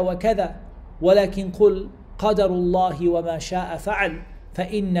كَانَ كَذَا وَكَذَا وَلَكِنْ قُلْ قَدَرُ اللَّهِ وَمَا شَاءَ فَعَلْ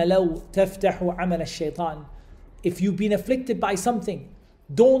فَإِنَّ لَوْ تَفْتَحُ عَمَلَ الشَّيْطَانِ. If you've been afflicted by something,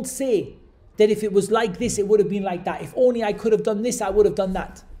 don't say that if it was like this, it would have been like that. If only I could have done this, I would have done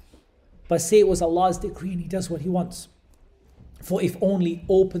that. But say it was Allah's decree and He does what He wants. For if only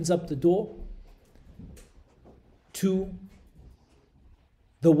opens up the door to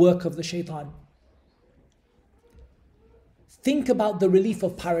the work of the shaitan. Think about the relief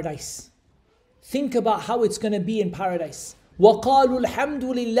of paradise. Think about how it's going to be in paradise. وَقَالُوا الْحَمْدُ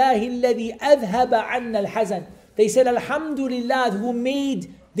لِلَّهِ الَّذِي أَذْهَبَ عَنَّا الْحَزَنَ. They said, Alhamdulillah, who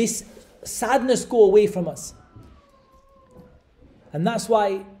made this sadness go away from us. And that's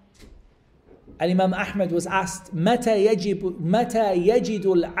why Imam Ahmad was asked, متى يجد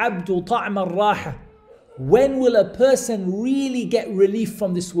العبد طعم الراحة? When will a person really get relief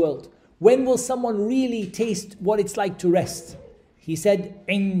from this world? When will someone really taste what it's like to rest? He said,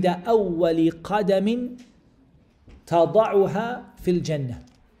 عند أول قدم تَضَعُهَا فِي الْجَنَّةِ.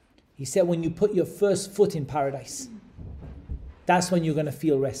 He said when you put your first foot in paradise, that's when you're going to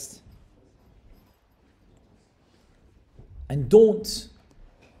feel rest. And don't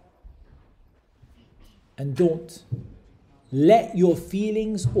let your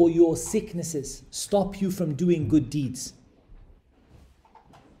feelings or your sicknesses stop you from doing good deeds.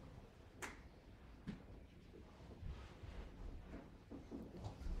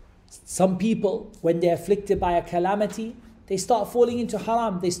 Some people, when they're afflicted by a calamity, they start falling into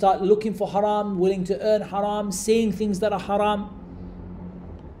haram. They start looking for haram, willing to earn haram, saying things that are haram.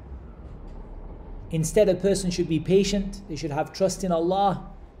 Instead, a person should be patient. They should have trust in Allah.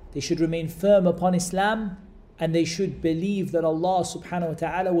 They should remain firm upon Islam. And they should believe that Allah subhanahu wa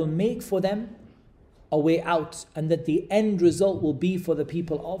ta'ala will make for them a way out. And that the end result will be for the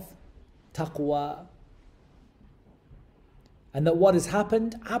people of taqwa. And that what has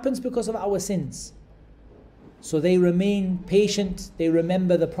happened happens because of our sins. So they remain patient, they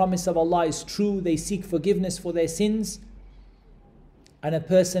remember the promise of Allah is true, they seek forgiveness for their sins. And a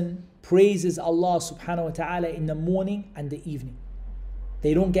person praises Allah subhanahu wa ta'ala in the morning and the evening.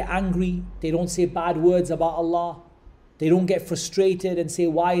 They don't get angry, they don't say bad words about Allah, they don't get frustrated and say,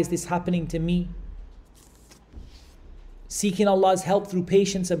 why is this happening to me? Seeking Allah's help through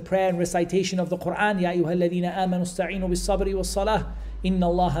patience and prayer and recitation of the Quran. Ya ayyuhalladhina amanu ista'inu bis-sabri was-salah. Inna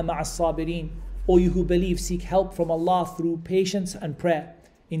Allaha ma'as sabirin. O you who believe, seek help from Allah through patience and prayer.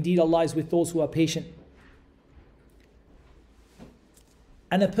 Indeed, Allah is with those who are patient.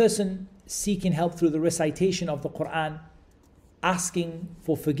 And a person seeking help through the recitation of the Quran, asking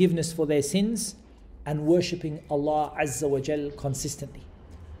for forgiveness for their sins, and worshipping Allah Azza wa Jal consistently.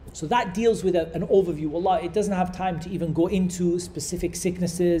 So that deals with an overview. Allah, it doesn't have time to even go into specific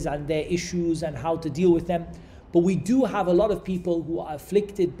sicknesses and their issues and how to deal with them. But we do have a lot of people who are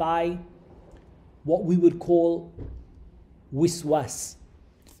afflicted by what we would call wiswas,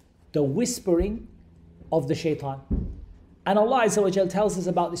 the whispering of the shaitan. And Allah Azza wa Jal tells us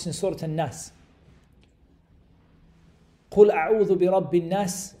about this in Surah An-Nas. قُلْ أَعُوذُ بِرَبِّ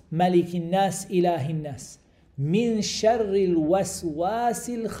النَّاسِ مَلِكِ النَّاسِ إِلَهِ النَّاسِ مِنْ شَرِّ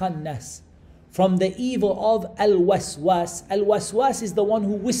الْوَسْوَاسِ الْخَنَّاسِ. From the evil of al-waswas. Al-waswas is the one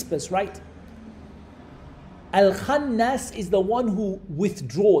who whispers, right? Al-khannas is the one who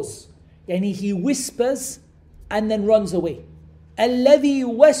withdraws. And he whispers and then runs away. الَّذِي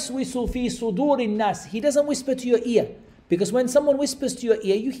يُوَسْوِسُ فِي صُدُورِ النَّاسِ. He doesn't whisper to your ear. Because when someone whispers to your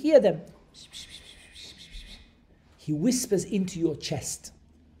ear, you hear them. He whispers into your chest.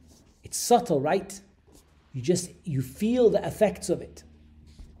 It's subtle, right? You feel the effects of it.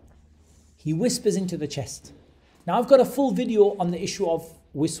 He whispers into the chest. Now I've got a full video on the issue of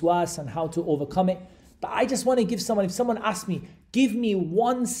wiswas and how to overcome it. But I just want to give someone, if someone asks me, give me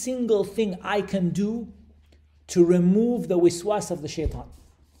one single thing I can do to remove the wiswas of the shaitan.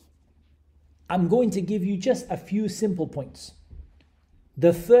 I'm going to give you just a few simple points.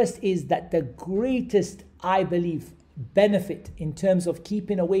 The first is that the greatest, I believe, benefit in terms of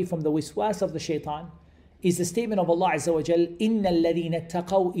keeping away from the wiswas of the shaitan is the statement of Allah Azza wa Jal, إِنَّ الَّذِينَ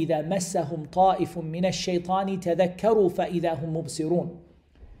اتَّقَوْا إِذَا مَسَّهُمْ طَائِفٌ مِّنَ الشَّيْطَانِ تَذَكَّرُوا فَإِذَا هُمْ مُبْصِرُونَ.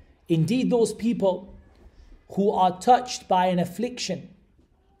 Indeed, those people who are touched by an affliction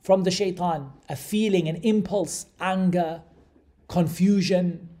from the shaitan, a feeling, an impulse, anger,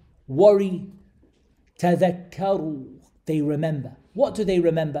 confusion, worry, تَذَكَّرُوا, they remember. What do they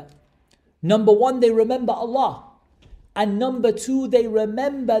remember? Number one, they remember Allah. And number two, they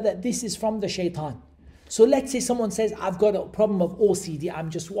remember that this is from the shaitan. So let's say someone says, I've got a problem of OCD, I'm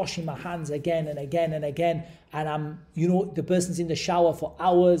just washing my hands again and again and again, and the person's in the shower for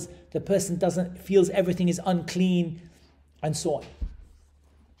hours, the person feels everything is unclean, and so on.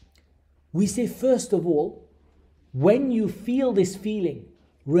 We say, first of all, when you feel this feeling,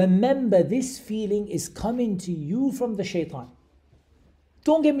 remember this feeling is coming to you from the shaitan.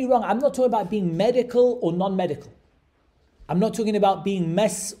 Don't get me wrong, I'm not talking about being medical or non-medical. I'm not talking about being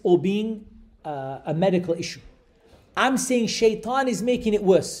mess or being a medical issue. I'm saying shaitan is making it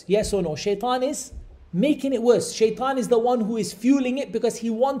worse. Yes or no? Shaitan is making it worse. Shaitan is the one who is fueling it because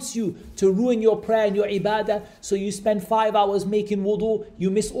he wants you to ruin your prayer and your ibadah. So you spend 5 hours making wudu, you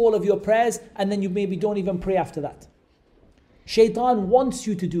miss all of your prayers, and then you maybe don't even pray after that. Shaitan wants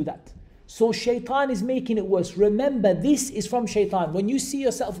you to do that. So shaitan is making it worse. Remember, this is from shaitan. When you see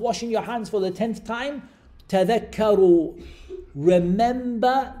yourself washing your hands for the 10th time, تَذَكَّرُوا,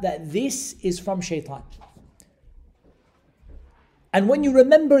 remember that this is from shaitan. And when you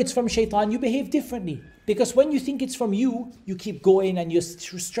remember it's from shaitan, you behave differently. Because when you think it's from you, you keep going and you're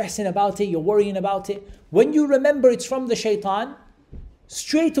stressing about it, you're worrying about it. When you remember it's from the shaitan,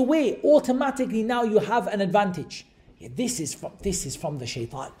 straight away, automatically now you have an advantage. Yeah, this is from the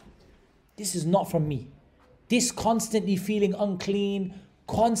shaitan. This is not from me. This constantly feeling unclean,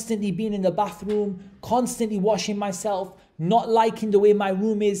 constantly being in the bathroom, constantly washing myself, not liking the way my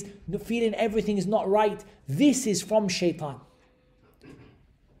room is, feeling everything is not right. This is from shaitan.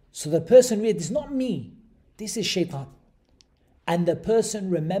 So the person reads, it's not me, this is shaitan. And the person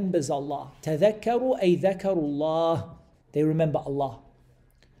remembers Allah. تَذَكَّرُوا أَيْ ذَكَرُوا اللَّهِ. They remember Allah.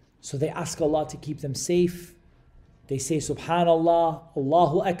 So they ask Allah to keep them safe. They say Subhanallah,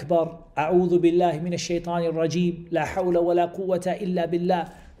 Allahu Akbar, A'udhu Billahi Min Ash-Shaytanir Rajim, La Hawla Wa La Quwwata Illa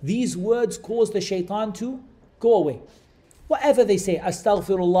Billah. These words cause the shaitan to go away. Whatever they say,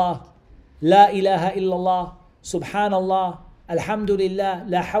 Astaghfirullah, La ilaha illallah, Subhanallah, Alhamdulillah,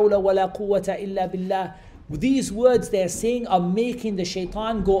 La Hawla Wa La Quwwata Illa Billah. These words they're saying are making the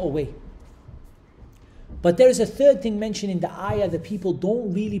shaitan go away. But there is a third thing mentioned in the ayah that people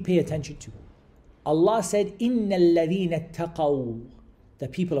don't really pay attention to. Allah said, إِنَّ الَّذِينَ اتَّقَوْا, the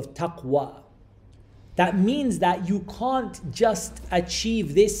people of taqwa. That means that you can't just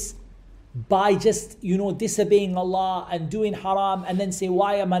achieve this by just, disobeying Allah and doing haram and then say,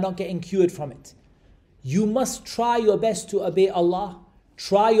 why am I not getting cured from it? You must try your best to obey Allah.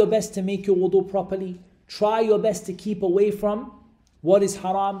 Try your best to make your wudu properly. Try your best to keep away from what is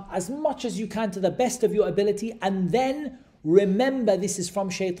haram as much as you can to the best of your ability, and then remember this is from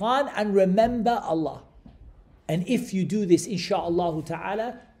shaitan and remember Allah. And if you do this, insha'Allah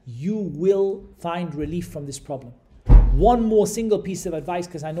ta'ala, you will find relief from this problem. One more single piece of advice,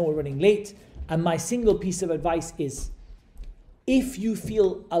 because I know we're running late, and my single piece of advice is, if you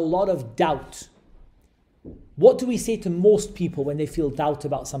feel a lot of doubt, what do we say to most people when they feel doubt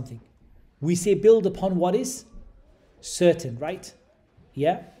about something? We say build upon what is certain, right?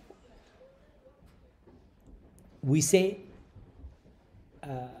 Yeah? We say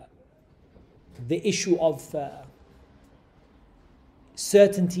the issue of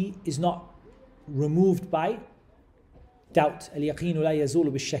certainty is not removed by doubt. Al-yaqeen la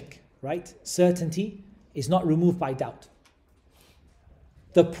yazulu bil-shak, right? Certainty is not removed by doubt.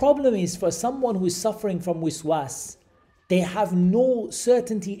 The problem is for someone who is suffering from wiswas, they have no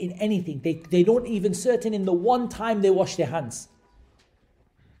certainty in anything. They don't even certain in the one time they wash their hands.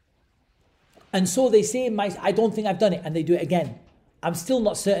 And so they say, I don't think I've done it, and they do it again. I'm still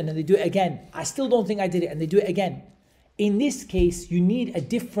not certain, and they do it again. I still don't think I did it, and they do it again. In this case, you need a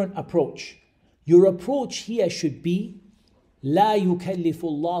different approach. Your approach here should be, لا يكلف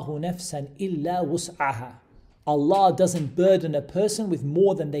الله نفسا إلا وسعها. Allah doesn't burden a person with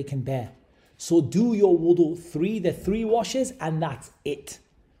more than they can bear. So do your wudu the three washes, and that's it.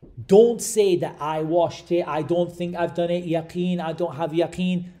 Don't say that I washed it, I don't think I've done it, yaqeen, I don't have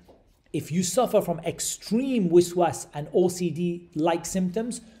yaqeen. If you suffer from extreme wiswas and OCD-like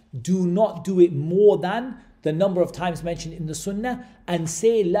symptoms, do not do it more than the number of times mentioned in the sunnah, and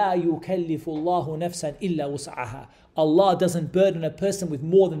say, لا يكلف الله نفسا إلا وسعها. Allah doesn't burden a person with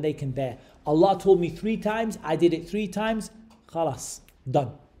more than they can bear. Allah told me 3 times, I did it 3 times, khalas,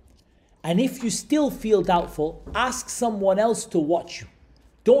 done. And if you still feel doubtful, ask someone else to watch you.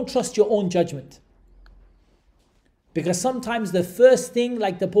 Don't trust your own judgment. Because sometimes the first thing,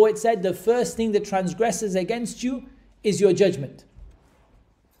 like the poet said, the first thing that transgresses against you is your judgment.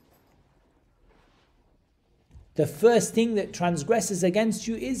 The first thing that transgresses against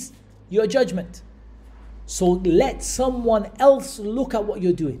you is your judgment. So let someone else look at what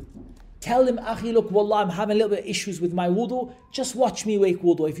you're doing. Tell him, Akhi, look, wallah, I'm having a little bit of issues with my wudu. Just watch me make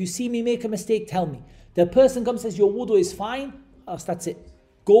wudu. If you see me make a mistake, tell me. The person comes and says, your wudu is fine. That's it.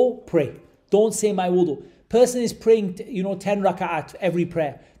 Go pray. Don't say my wudu. Person is praying, 10 raka'at every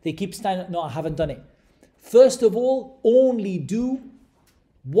prayer. They keep standing, no, I haven't done it. First of all, only do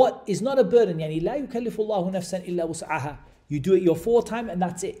what is not a burden. Yani, la yukallifu Allahu nafsan illa wus'aha. You do it your 4 times and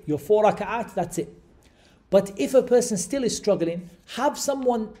that's it. Your 4 raka'at, that's it. But if a person still is struggling, have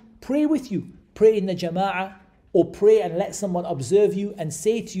someone pray with you. Pray in the jama'ah, or pray and let someone observe you and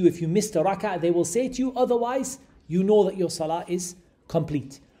say to you, if you missed a rak'ah, they will say to you, otherwise, you know that your salah is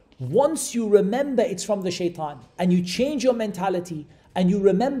complete. Once you remember it's from the shaitan, and you change your mentality, and you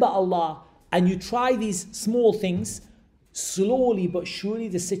remember Allah, and you try these small things, slowly but surely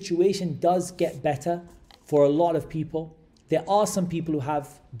the situation does get better for a lot of people. There are some people who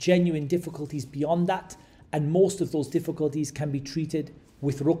have genuine difficulties beyond that, and most of those difficulties can be treated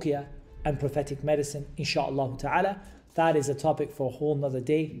with ruqyah and prophetic medicine, insha'Allah ta'ala. That is a topic for a whole nother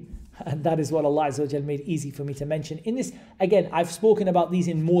day. And that is what Allah Azza wa Jal made easy for me to mention. In this, again, I've spoken about these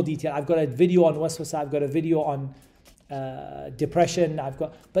in more detail. I've got a video on waswasa, I've got a video on depression,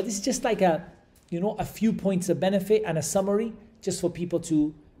 but this is just like a few points of benefit and a summary, just for people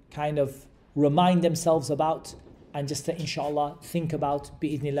to kind of remind themselves about and just to inshallah think about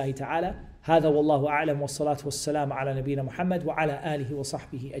بإذن الله تعالى. هذا والله أعلم والصلاة والسلام على نبينا محمد وعلى آله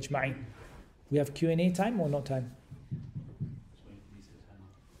وصحبه أجمعين. We have Q&A time or no time?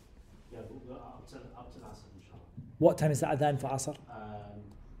 What time is the adhan for Asr?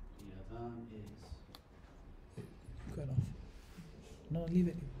 The adhan is... Good enough. No, leave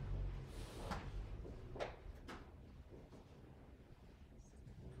it. is the adhan.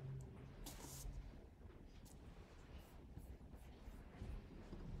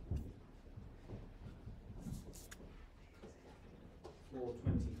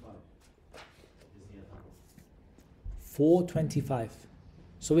 4:25.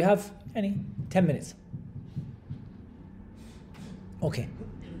 So we have 10 minutes. Okay,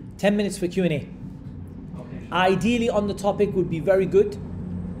 10 minutes for Q&A. Okay. Ideally on the topic would be very good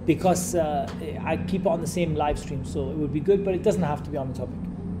because I keep it on the same live stream, so it would be good, but it doesn't have to be on the topic.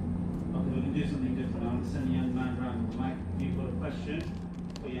 Okay, we can do something different. I'm going to send a young man around with the mic. If you've got a question,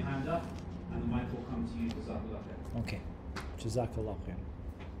 put your hand up and the mic will come to you. Jazakallah khair. Okay, Jazakallah khair.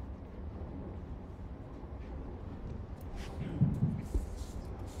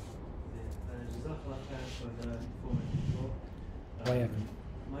 Jazakallah khair for the informative talk.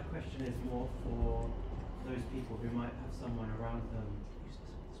 My question is more for those people who might have someone around them.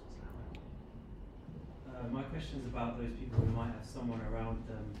 My question is about those people who might have someone around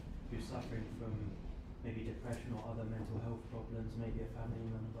them who's suffering from maybe depression or other mental health problems, maybe a family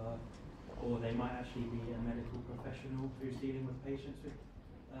member, or they might actually be a medical professional who's dealing with patients with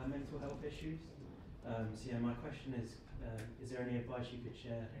mental health issues. So yeah, my question is there any advice you could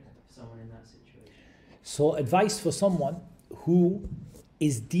share for someone in that situation? So advice for someone who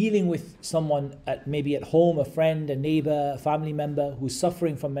is dealing with someone maybe at home, a friend, a neighbor, a family member who's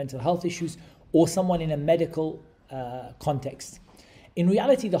suffering from mental health issues, or someone in a medical context. In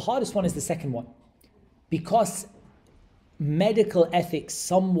reality, the hardest one is the second one, because medical ethics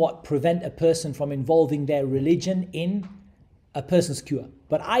somewhat prevent a person from involving their religion in a person's cure.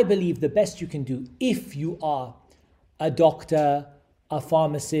 But I believe the best you can do, if you are a doctor, a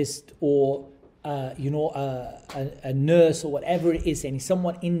pharmacist, or a nurse or whatever it is, and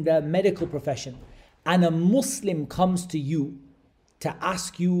someone in the medical profession, and a Muslim comes to you to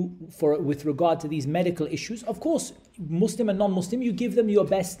ask you for with regard to these medical issues, of course, Muslim and non-Muslim, you give them your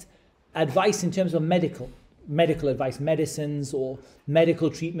best advice in terms of medical advice, medicines or medical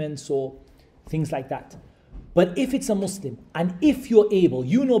treatments or things like that. But if it's a Muslim, and if you're able,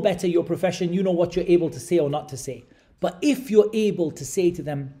 you know better your profession, you know what you're able to say or not to say. But if you're able to say to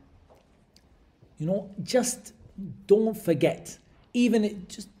them, just don't forget,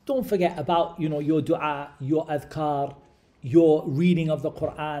 just don't forget about, your dua, your adhkar, your reading of the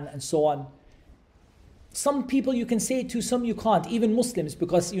Quran and so on. Some people you can say it to, some you can't, even Muslims,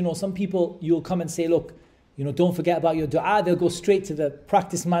 because, some people you'll come and say, look, don't forget about your dua. They'll go straight to the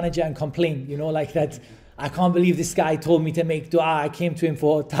practice manager and complain, like that. I can't believe this guy told me to make dua. I came to him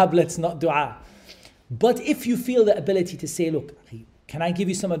for tablets, not dua. But if you feel the ability to say, look, can I give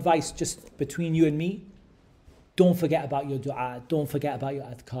you some advice just between you and me? Don't forget about your dua. Don't forget about your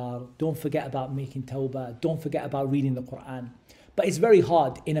adhkar. Don't forget about making tawbah. Don't forget about reading the Quran. But it's very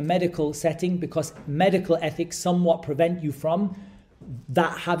hard in a medical setting because medical ethics somewhat prevent you from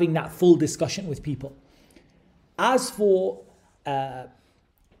having that full discussion with people. As for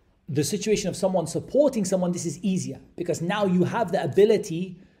the situation of someone supporting someone, this is easier because now you have the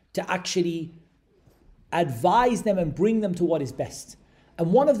ability to actually advise them and bring them to what is best.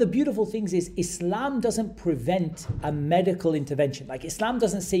 And one of the beautiful things is Islam doesn't prevent a medical intervention. Like Islam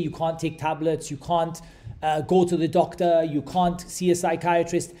doesn't say you can't take tablets, you can't go to the doctor, you can't see a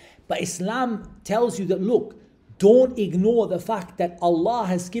psychiatrist. But Islam tells you that, look, don't ignore the fact that Allah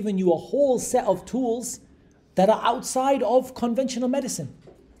has given you a whole set of tools that are outside of conventional medicine.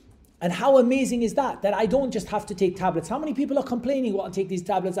 And how amazing is that? That I don't just have to take tablets. How many people are complaining, well, I take these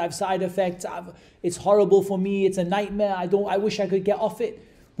tablets, I have side effects, it's horrible for me, it's a nightmare, I wish I could get off it.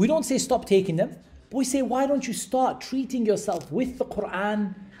 We don't say stop taking them, but we say, why don't you start treating yourself with the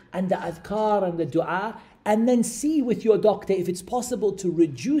Quran and the adhkar and the dua, and then see with your doctor if it's possible to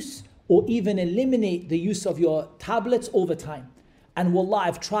reduce or even eliminate the use of your tablets over time. And wallah,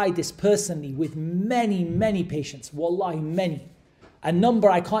 I've tried this personally with many, many patients, wallahi, many. A number,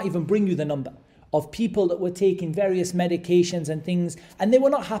 I can't even bring you the number, of people that were taking various medications and things, and they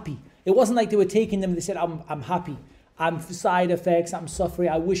were not happy. It wasn't like they were taking them, they said, I'm happy. I'm side effects, I'm suffering,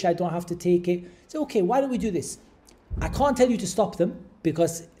 I wish I don't have to take it. So, okay, why don't we do this? I can't tell you to stop them,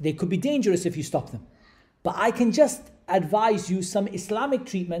 because they could be dangerous if you stop them. But I can just advise you some Islamic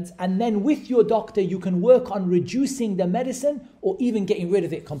treatments, and then with your doctor, you can work on reducing the medicine, or even getting rid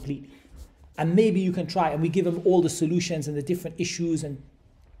of it completely. and maybe you can try. And we give them all the solutions and the different issues and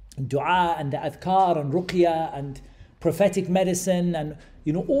dua and the adhkar and ruqya and prophetic medicine and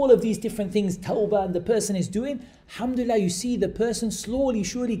all of these different things, tawbah, and the person is doing. Alhamdulillah, you see the person slowly,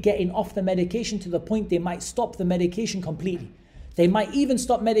 surely getting off the medication to the point they might stop the medication completely. They might even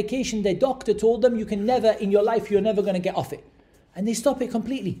stop medication. Their doctor told them, you can never, in your life, you're never going to get off it. And they stop it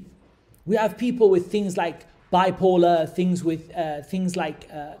completely. We have people with things like bipolar, things with things like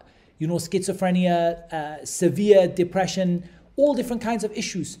schizophrenia, severe depression, all different kinds of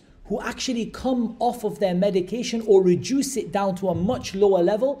issues, who actually come off of their medication or reduce it down to a much lower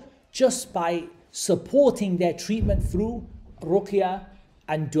level just by supporting their treatment through ruqya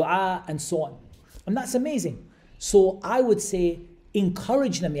and dua and so on. And that's amazing. So I would say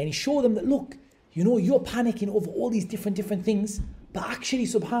encourage them and show them that, look, you're panicking over all these different things, but actually,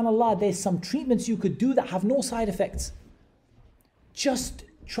 subhanAllah, there's some treatments you could do that have no side effects. Just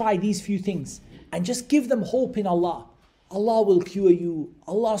try these few things and just give them hope in Allah. Allah will cure you.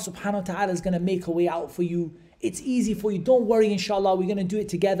 Allah subhanahu wa ta'ala is going to make a way out for you. It's easy for you. Don't worry, inshallah, we're going to do it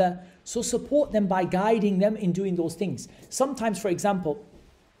together. So support them by guiding them in doing those things. Sometimes, for example,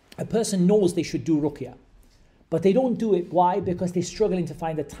 a person knows they should do ruqya, but they don't do it. Why? Because they're struggling to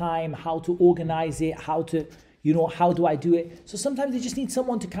find the time, how to organize it, how do I do it? So sometimes they just need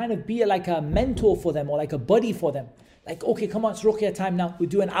someone to kind of be like a mentor for them or like a buddy for them. Like, okay, come on, it's ruqya time now. We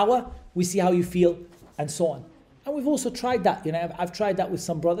do an hour, we see how you feel, and so on. And we've also tried that. I've tried that with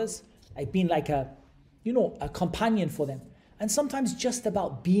some brothers. I've been like a companion for them. And sometimes just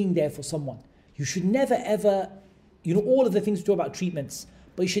about being there for someone. You should never ever, all of the things we talk about treatments,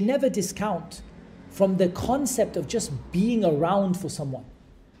 but you should never discount from the concept of just being around for someone.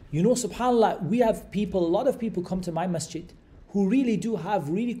 SubhanAllah, we have a lot of people come to my masjid who really do have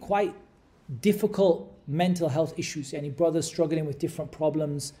really quite difficult mental health issues. Any brothers struggling with different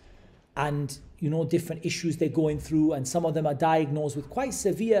problems and, different issues they're going through. And some of them are diagnosed with quite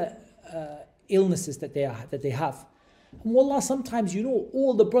severe illnesses that they have. And wallah, sometimes,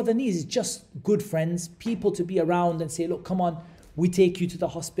 all the brother needs is just good friends, people to be around and say, look, come on, we take you to the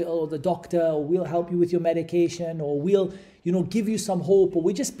hospital or the doctor, or we'll help you with your medication, or we'll, give you some hope, or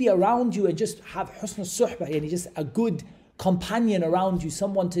we just be around you and just have husn al-suhbah, and just a good companion around you,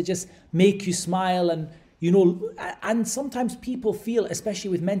 someone to just make you smile. And, and sometimes people feel, especially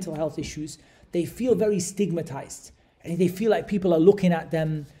with mental health issues, they feel very stigmatized. And they feel like people are looking at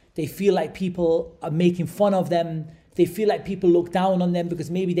them. They feel like people are making fun of them. They feel like people look down on them because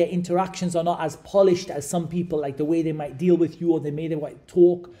maybe their interactions are not as polished as some people, like the way they might deal with you, or they might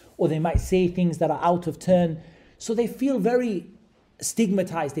talk, or they might say things that are out of turn. So they feel very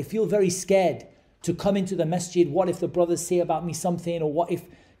stigmatized. They feel very scared to come into the masjid. What if the brothers say about me something? Or what if,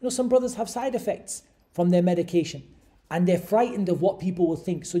 some brothers have side effects from their medication and they're frightened of what people will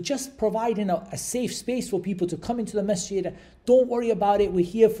think. So just providing a safe space for people to come into the masjid. Don't worry about it. We're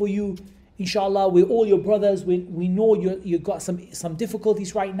here for you. Inshallah, we're all your brothers. We know you've got some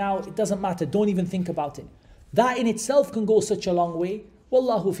difficulties right now. It doesn't matter. Don't even think about it. That in itself can go such a long way.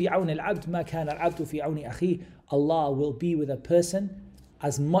 Wallahu fi auni al-abd ma kana al-abdu fi auni akhi. Allah will be with a person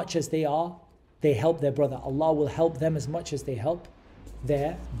as much as they help their brother. Allah will help them as much as they help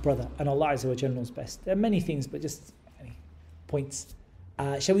their brother. And Allah Azza wa Jalla knows best. There are many things, but just any points.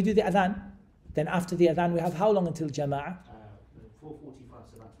 Shall we do the adhan? Then after the adhan, we have how long until Jama'ah? 4:45, so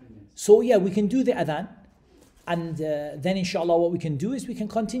about 20 minutes. So yeah, we can do the adhan. And then inshallah what we can do is we can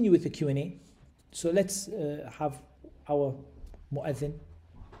continue with the Q&A. So let's have our mu'adhin.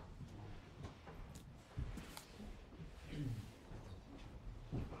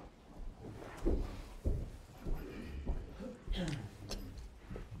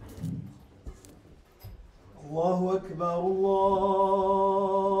 الله أكبر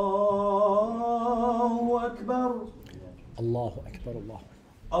الله أكبر الله أكبر الله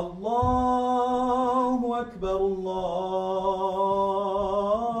الله أكبر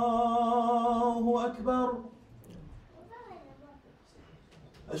الله أكبر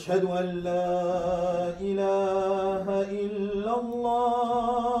أشهد أن لا إله إلا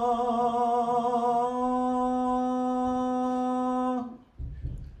الله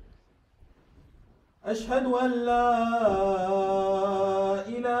أشهد أن لا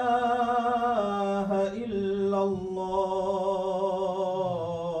إله إلا الله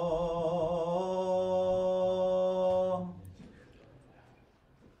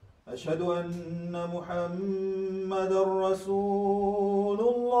أشهد أن محمدا رسول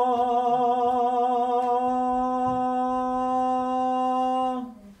الله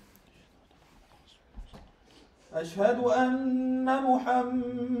أشهد أن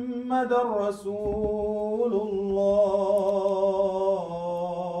محمدا رسول الله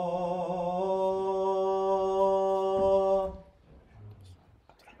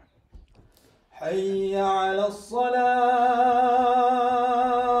حي على الصلاة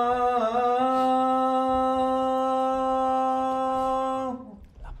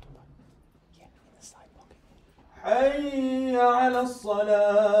حي على الصلاة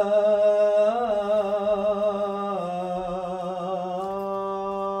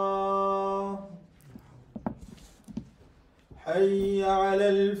حي على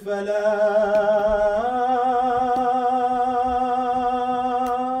الفلاح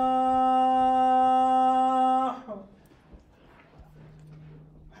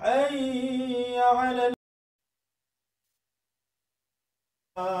حي على الفلاح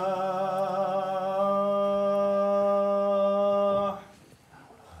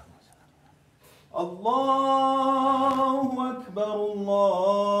الله أكبر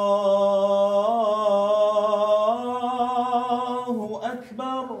الله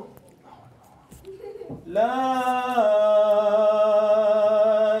أكبر لا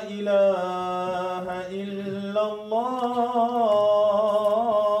إله إلا الله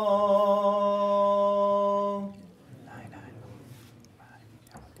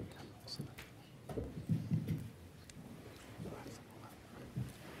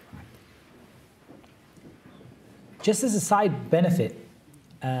Just as a side benefit,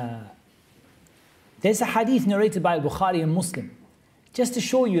 there's a hadith narrated by Bukhari and Muslim, just to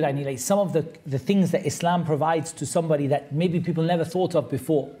show you like some of the things that Islam provides to somebody that maybe people never thought of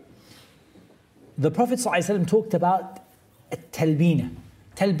before. The Prophet ﷺ talked about talbina.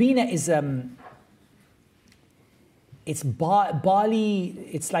 Talbina is it's barley,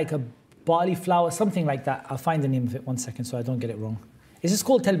 it's like a barley flour, something like that. I'll find the name of it, one second so I don't get it wrong. It's just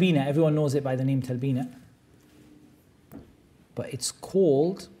called talbina. Everyone knows it by the name talbina. But it's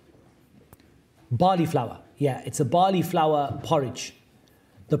called barley flour. Yeah, it's a barley flour porridge.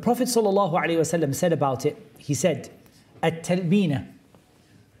 The Prophet ﷺ said about it, he said, التلبينة.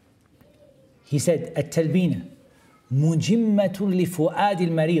 He said, التلبينة مجمة لفؤاد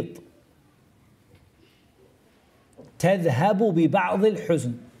المريض تذهب ببعض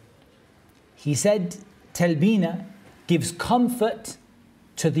الحزن. He said, talbina gives comfort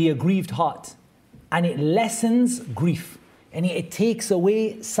to the aggrieved heart and it lessens grief. And it takes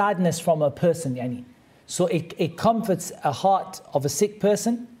away sadness from a person. Yani. So it comforts a heart of a sick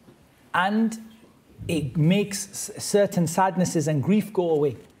person and it makes certain sadnesses and grief go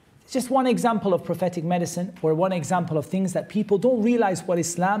away. It's just one example of prophetic medicine or one example of things that people don't realize what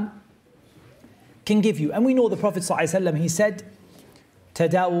Islam can give you. And we know the Prophet ﷺ, he said,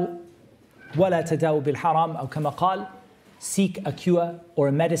 تَدَاوُ وَلَا تَدَاوُ بِالْحَرَامِ أو كما قال, seek a cure or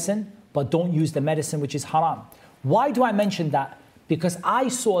a medicine, but don't use the medicine which is haram. Why do I mention that? Because I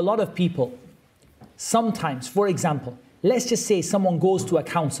saw a lot of people, sometimes, for example, let's just say someone goes to a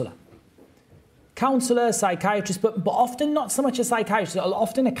counselor, psychiatrist, but often not so much a psychiatrist,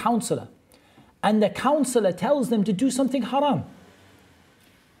 often a counselor. And the counselor tells them to do something haram.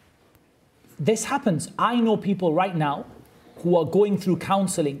 This happens. I know people right now who are going through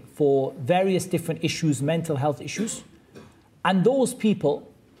counseling for various different issues, mental health issues. And those people,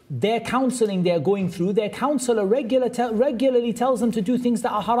 their counseling they're going through, their counselor regularly tells them to do things that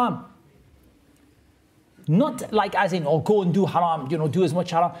are haram. Not like as in, go and do haram, do as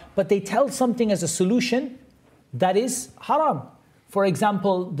much haram. But they tell something as a solution that is haram. For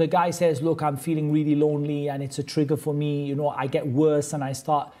example, the guy says, look, I'm feeling really lonely and it's a trigger for me. I get worse and I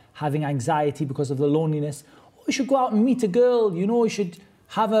start having anxiety because of the loneliness. Oh, you should go out and meet a girl. You should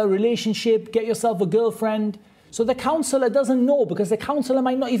have a relationship, get yourself a girlfriend. So the counselor doesn't know because the counselor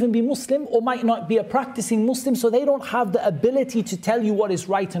might not even be Muslim or might not be a practicing Muslim, so they don't have the ability to tell you what is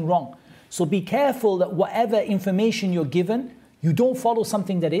right and wrong. So be careful that whatever information you're given, you don't follow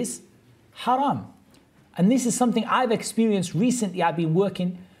something that is haram. And this is something I've experienced recently. I've been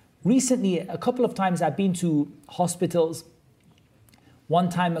working recently, a couple of times I've been to hospitals. One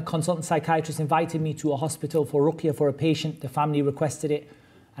time a consultant psychiatrist invited me to a hospital for ruqya for a patient. The family requested it.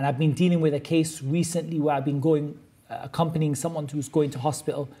 And I've been dealing with a case recently where I've been accompanying someone who's going to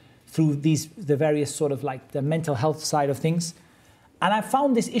hospital through the various sort of like the mental health side of things. And I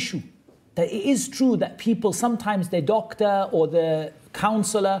found this issue, that it is true that people, sometimes their doctor or the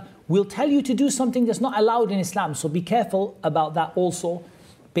counselor will tell you to do something that's not allowed in Islam. So be careful about that also,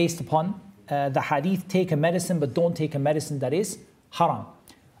 based upon the hadith, take a medicine, but don't take a medicine that is haram.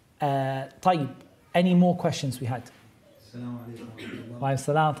 طيب, any more questions we had?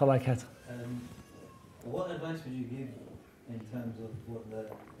 What advice would you give in terms of what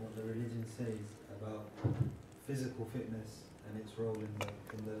the religion says about physical fitness and its role in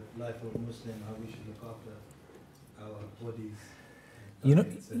the life of a Muslim, how we should look after our bodies?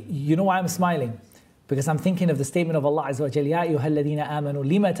 You know why I'm smiling? Because I'm thinking of the statement of Allah Azza wa Jalla, Ya ayyuha alladhina amanu,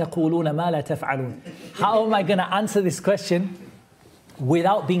 lima taquluna ma la taf'alun. How am I going to answer this question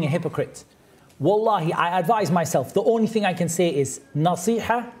without being a hypocrite? Wallahi, I advise myself, the only thing I can say is,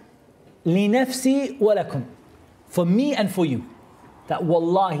 nasiha li nafsi wa lakum. For me and for you. That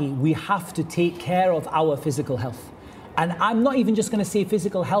wallahi, we have to take care of our physical health. And I'm not even just going to say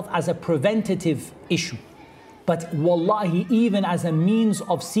physical health as a preventative issue. But wallahi, even as a means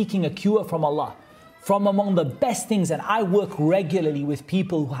of seeking a cure from Allah. From among the best things, and I work regularly with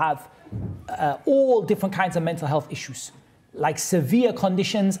people who have all different kinds of mental health issues, like severe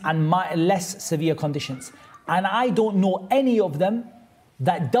conditions and less severe conditions. And I don't know any of them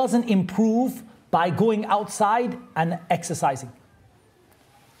that doesn't improve by going outside and exercising.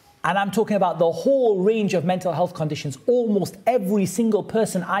 And I'm talking about the whole range of mental health conditions. Almost every single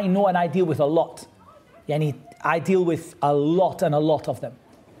person I know, and I deal with a lot. Yani, I deal with a lot of them.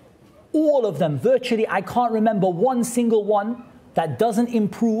 All of them, virtually, I can't remember one single one that doesn't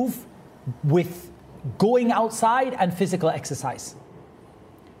improve with going outside and physical exercise.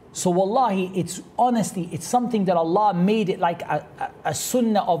 So wallahi, it's honestly, it's something that Allah made it like a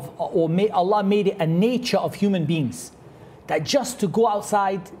sunnah of, Allah made it a nature of human beings. That just to go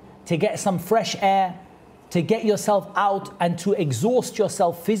outside, to get some fresh air, to get yourself out and to exhaust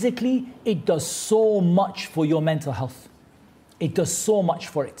yourself physically, it does so much for your mental health. It does so much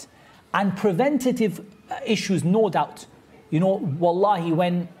for it. And preventative issues, no doubt. You know, wallahi,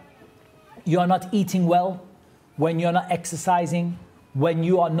 when you're not eating well, when you're not exercising, when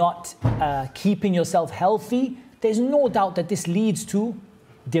you are not keeping yourself healthy, there's no doubt that this leads to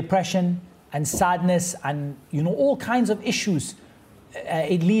depression and sadness and, you know, all kinds of issues.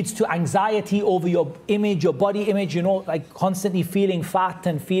 It leads to anxiety over your image, your body image, you know, like constantly feeling fat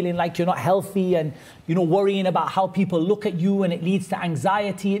and feeling like you're not healthy and, you know, worrying about how people look at you, and it leads to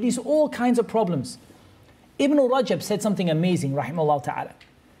anxiety. It leads to all kinds of problems. Ibn Rajab said something amazing, rahimahullah ta'ala.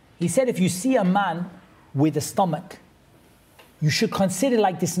 He said, if you see a man with a stomach, you should consider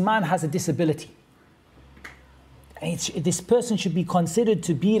like this man has a disability. And this person should be considered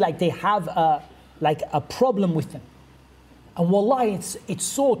to be like they have a problem with them. And wallahi, it's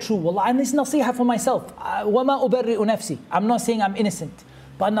so true. Wallahi, and this nasiha for myself. وَمَا أُبَرِّئُ نَفْسِي. I'm not saying I'm innocent,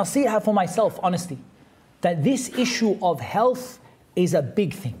 but nasiha for myself, honestly. That this issue of health is a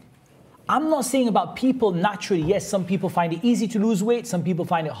big thing. I'm not saying about people naturally. Yes, some people find it easy to lose weight, some people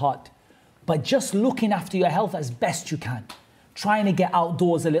find it hard. But just looking after your health as best you can. Trying to get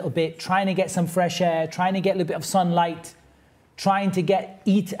outdoors a little bit, trying to get some fresh air, trying to get a little bit of sunlight, trying to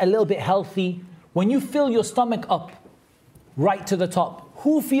eat a little bit healthy. When you fill your stomach up right to the top,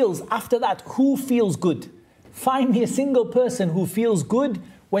 who feels good? Find me a single person who feels good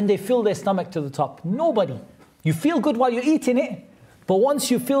when they fill their stomach to the top. Nobody. You feel good while you're eating it, but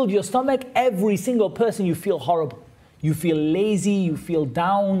once you filled your stomach, every single person, you feel horrible. You feel lazy, you feel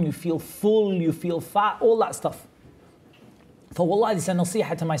down, you feel full, you feel fat, all that stuff. For wallahi, this is a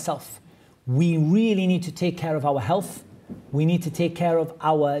nasiha to myself. We really need to take care of our health. We need to take care of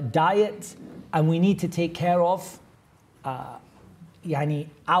our diet, and we need to take care of our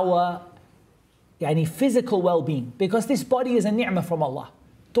physical well-being, because this body is a ni'mah from Allah.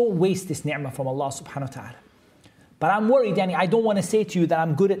 Don't waste this ni'mah from Allah subhanahu wa ta'ala. But I'm worried, I don't want to say to you that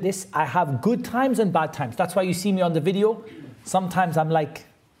I'm good at this. I have good times and bad times. That's why you see me on the video. Sometimes I'm like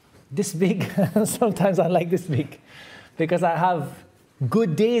this big, sometimes I'm like this big. Because I have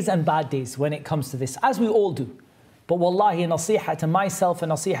good days and bad days when it comes to this, as we all do. But wallahi, nasiha to myself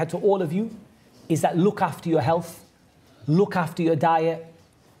and nasiha to all of you is that look after your health, look after your diet,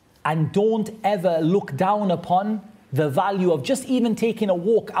 and don't ever look down upon the value of just even taking a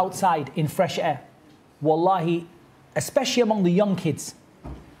walk outside in fresh air. Wallahi, especially among the young kids,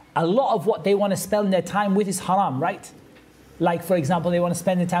 a lot of what they want to spend their time with is haram, right? Like, for example, they want to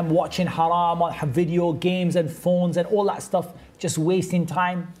spend their time watching haram on video games and phones and all that stuff, just wasting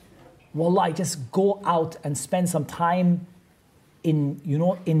time. Wallahi, just go out and spend some time in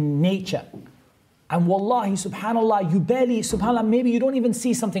nature. And wallahi, subhanallah, maybe you don't even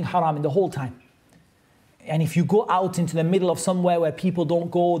see something haram in the whole time. And if you go out into the middle of somewhere where people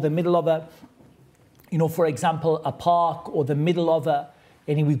don't go, the middle of for example, a park, or the middle of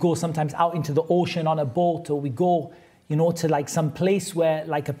and we go sometimes out into the ocean on a boat, or we go to like some place where,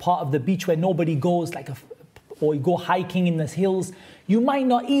 like a part of the beach where nobody goes, or you go hiking in the hills, you might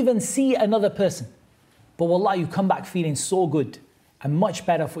not even see another person. But wallah, you come back feeling so good and much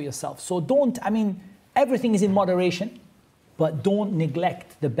better for yourself. So everything is in moderation, but don't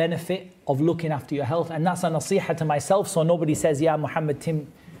neglect the benefit of looking after your health. And that's a nasiha to myself, so nobody says, yeah, Muhammad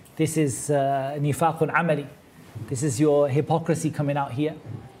Tim, this is nifaqun amali. This is your hypocrisy coming out here.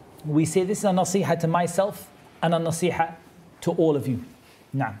 we say this is a nasiha to myself and a nasiha to all of you.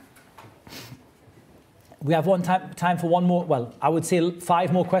 Now, we have time for one more, well, I would say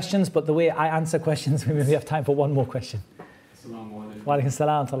 5 more questions, but the way I answer questions, we maybe have time for one more question. Assalamu alaikum. Wa alaikum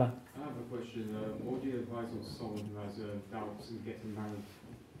salam. I have a question. What do you advise on someone who has doubts in getting married?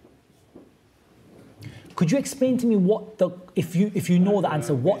 Could you explain to me what if you know the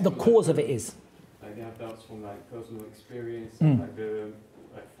answer, what the cause of it is? Like they have doubts from like personal experience, and like the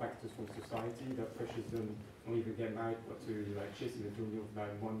factors from society that pressures them not even get married, but to like chasing the dream of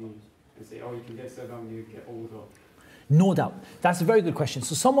like money and say, oh, you can get settled when you get older. No doubt. That's a very good question.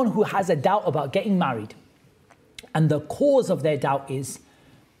 So someone who has a doubt about getting married, and the cause of their doubt is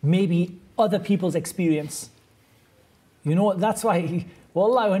maybe other people's experience. You know, that's why,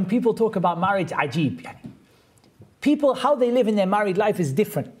 wallah, when people talk about marriage, ajib. People, how they live in their married life is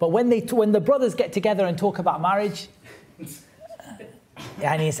different. But when the brothers get together and talk about marriage,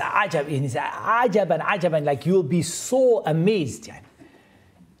 and it's ajab, and like you'll be so amazed.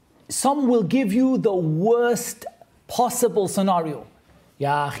 Some will give you the worst possible scenario.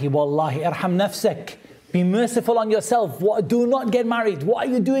 Ya akhi, wallahi, irham nafsak. Be merciful on yourself. Do not get married. Why are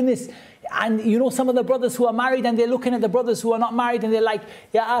you doing this? And you know some of the brothers who are married and they're looking at the brothers who are not married and they're like,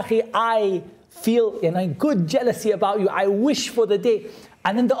 Ya akhi, I feel good jealousy about you. I wish for the day.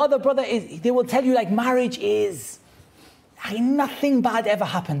 And then the other brother, they will tell you like marriage is, nothing bad ever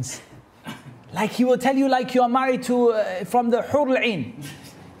happens. Like he will tell you like you are married to, from the Hur al-Ain.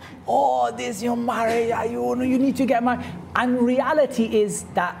 Oh, this, you're married, you need to get married. And reality is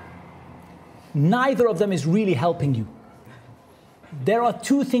that neither of them is really helping you. There are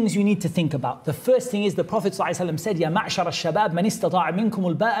 2 things you need to think about. The first thing is the Prophet ﷺ said, Ya ma'shar al-shabab, man istata'a minkum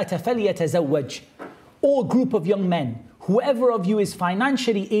al-ba'ata falyatazawwaj. O group of young men, whoever of you is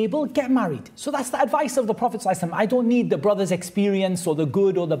financially able, get married. So that's the advice of the Prophet ﷺ. I don't need the brother's experience or the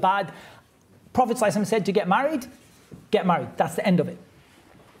good or the bad. Prophet ﷺ said to get married. That's the end of it.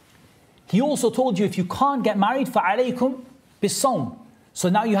 He also told you if you can't get married, فَعَلَيْكُمْ بِالصَّوْمِ. So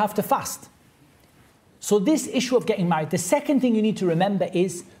now you have to fast. So this issue of getting married, the second thing you need to remember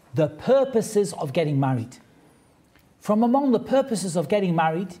is the purposes of getting married. From among the purposes of getting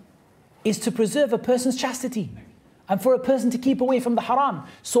married is to preserve a person's chastity and for a person to keep away from the haram.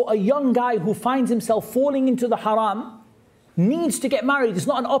 So a young guy who finds himself falling into the haram needs to get married. It's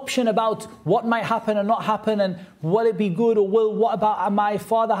not an option about what might happen and not happen and will it be good or what about my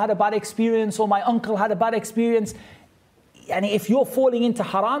father had a bad experience or my uncle had a bad experience. And if you're falling into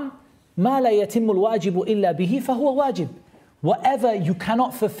haram, مَا لَا يَتِمُّ الْوَاجِبُ إِلَّا بِهِ فَهُوَ وَاجِبٌ. Whatever you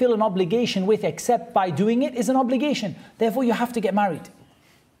cannot fulfill an obligation with except by doing it is an obligation. Therefore you have to get married.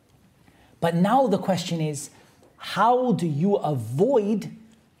 But now the question is, how do you avoid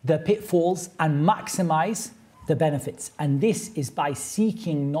the pitfalls and maximize the benefits? And this is by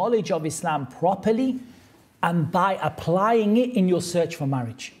seeking knowledge of Islam properly and by applying it in your search for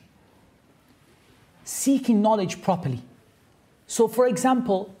marriage. Seeking knowledge properly. So for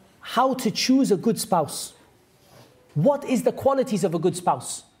example, how to choose a good spouse. What is the qualities of a good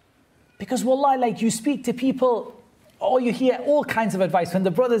spouse? Because wallahi, like you speak to people, or you hear all kinds of advice. When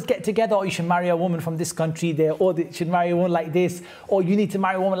the brothers get together, oh, you should marry a woman from this country there, or you should marry a woman like this, or you need to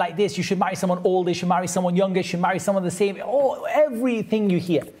marry a woman like this, you should marry someone older, you should marry someone younger, you should marry someone the same. Oh, everything you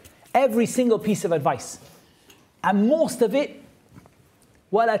hear, every single piece of advice. And most of it,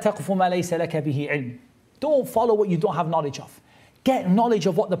 وَلَا تَقْفُ مَا لَيْسَ لَكَ بِهِ عِلْمٍ. Don't follow what you don't have knowledge of. Get knowledge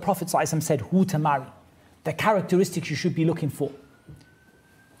of what the Prophet ﷺ said, who to marry, the characteristics you should be looking for.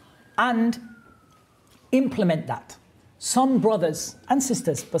 And implement that. Some brothers and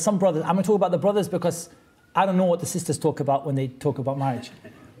sisters, but some brothers, I'm going to talk about the brothers because I don't know what the sisters talk about when they talk about marriage.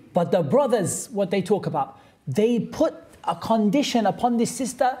 But the brothers, what they talk about, they put a condition upon this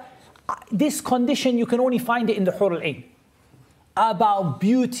sister. This condition, you can only find it in the Hur al-Ain. About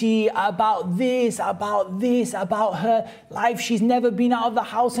beauty, about this, about her life. She's never been out of the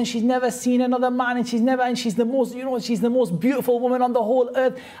house and she's never seen another man and she's the most, she's the most beautiful woman on the whole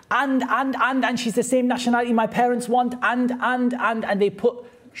earth and she's the same nationality my parents want and they put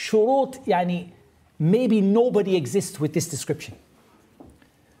shurut, maybe nobody exists with this description.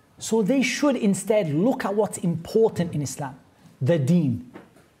 So they should instead look at what's important in Islam. The deen,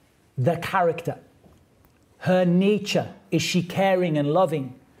 the character, her nature. Is she caring and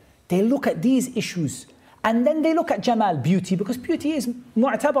loving? They look at these issues. And then they look at Jamal, beauty, because beauty is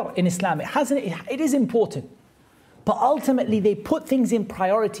mu'tabar in Islam. It is important. But ultimately they put things in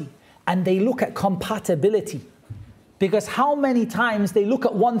priority and they look at compatibility. Because how many times they look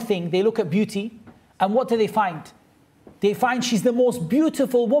at one thing, they look at beauty, and what do they find? They find she's the most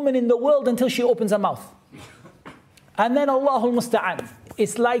beautiful woman in the world until she opens her mouth. And then Allahul Musta'an.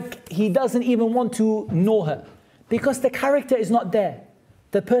 It's like he doesn't even want to know her because the character is not there.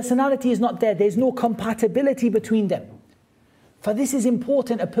 The personality is not there. There's no compatibility between them. For this is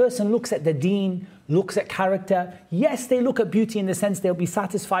important. A person looks at the deen, looks at character. Yes, they look at beauty in the sense they'll be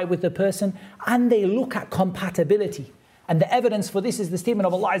satisfied with the person, and they look at compatibility. And the evidence for this is the statement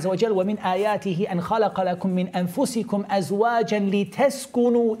of Allah Azza wa Jalla, وَمِنْ آيَاتِهِ أَنْ خَلَقَ لَكُم مِّنْ أَنفُسِكُمْ أَزْوَاجًا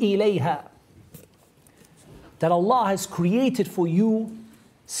لِتَسْكُنُوا إِلَيْهَا. That Allah has created for you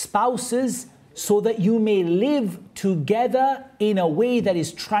spouses so that you may live together in a way that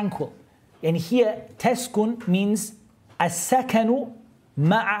is tranquil. And here, taskun means as-sakanu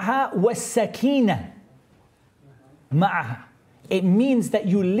ma'aha was-sakina ma'aha. It means that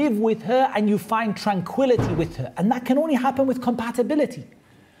you live with her and you find tranquility with her. And that can only happen with compatibility.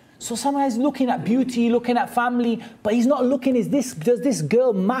 So someone is looking at beauty, looking at family, but he's not looking, does this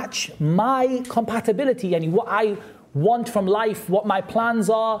girl match my compatibility and what I want from life, what my plans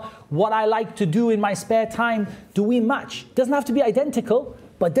are, what I like to do in my spare time? Do we match? Doesn't have to be identical,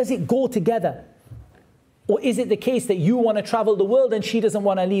 but does it go together? Or is it the case that you want to travel the world and she doesn't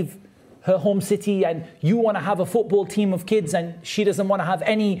want to leave her home city, and you want to have a football team of kids and she doesn't want to have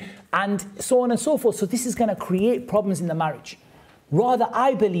any, and so on and so forth? So this is going to create problems in the marriage. Rather,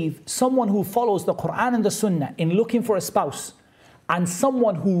 I believe someone who follows the Quran and the Sunnah in looking for a spouse, and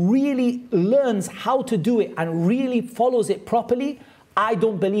someone who really learns how to do it and really follows it properly, I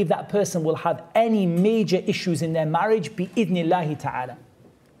don't believe that person will have any major issues in their marriage, bi-idhnillahi ta'ala.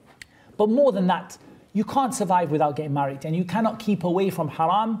 But more than that, you can't survive without getting married, and you cannot keep away from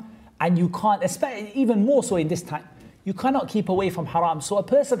haram, and you can't, especially even more so in this time, you cannot keep away from haram. So a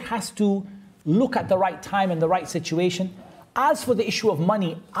person has to look at the right time and the right situation. As for the issue of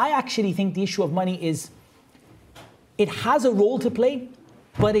money, I actually think the issue of money it has a role to play,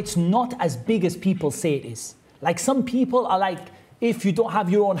 but it's not as big as people say it is. Like some people are like, if you don't have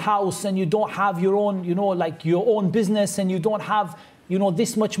your own house and you don't have your own, like your own business, and you don't have,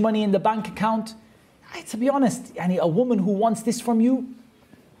 this much money in the bank account, to be honest, a woman who wants this from you,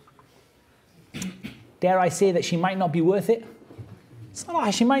 dare I say that she might not be worth it?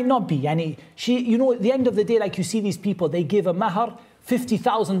 She might not be. At the end of the day, like you see these people, they give a mahar,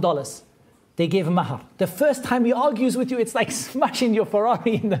 $50,000. They gave a mahar. The first time he argues with you, it's like smashing your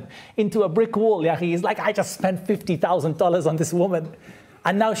Ferrari into a brick wall. He's like, I just spent $50,000 on this woman,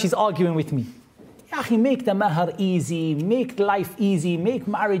 and now she's arguing with me. Make the mahar easy, make life easy, make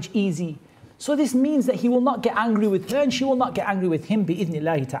marriage easy. So this means that he will not get angry with her and she will not get angry with him,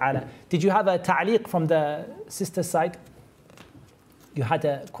 bi-idhnillahi ta'ala. Did you have a ta'liq from the sister's side? You had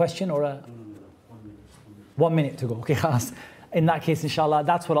a question or a... 1 minute to go. Okay, in that case, inshallah,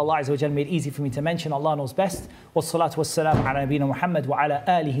 that's what Allah Azza wa Jalla made easy for me to mention. Allah knows best. Wassalatu wassalamu ala nabiyyina Muhammad wa ala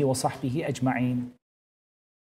alihi wa sahbihi ajma'een.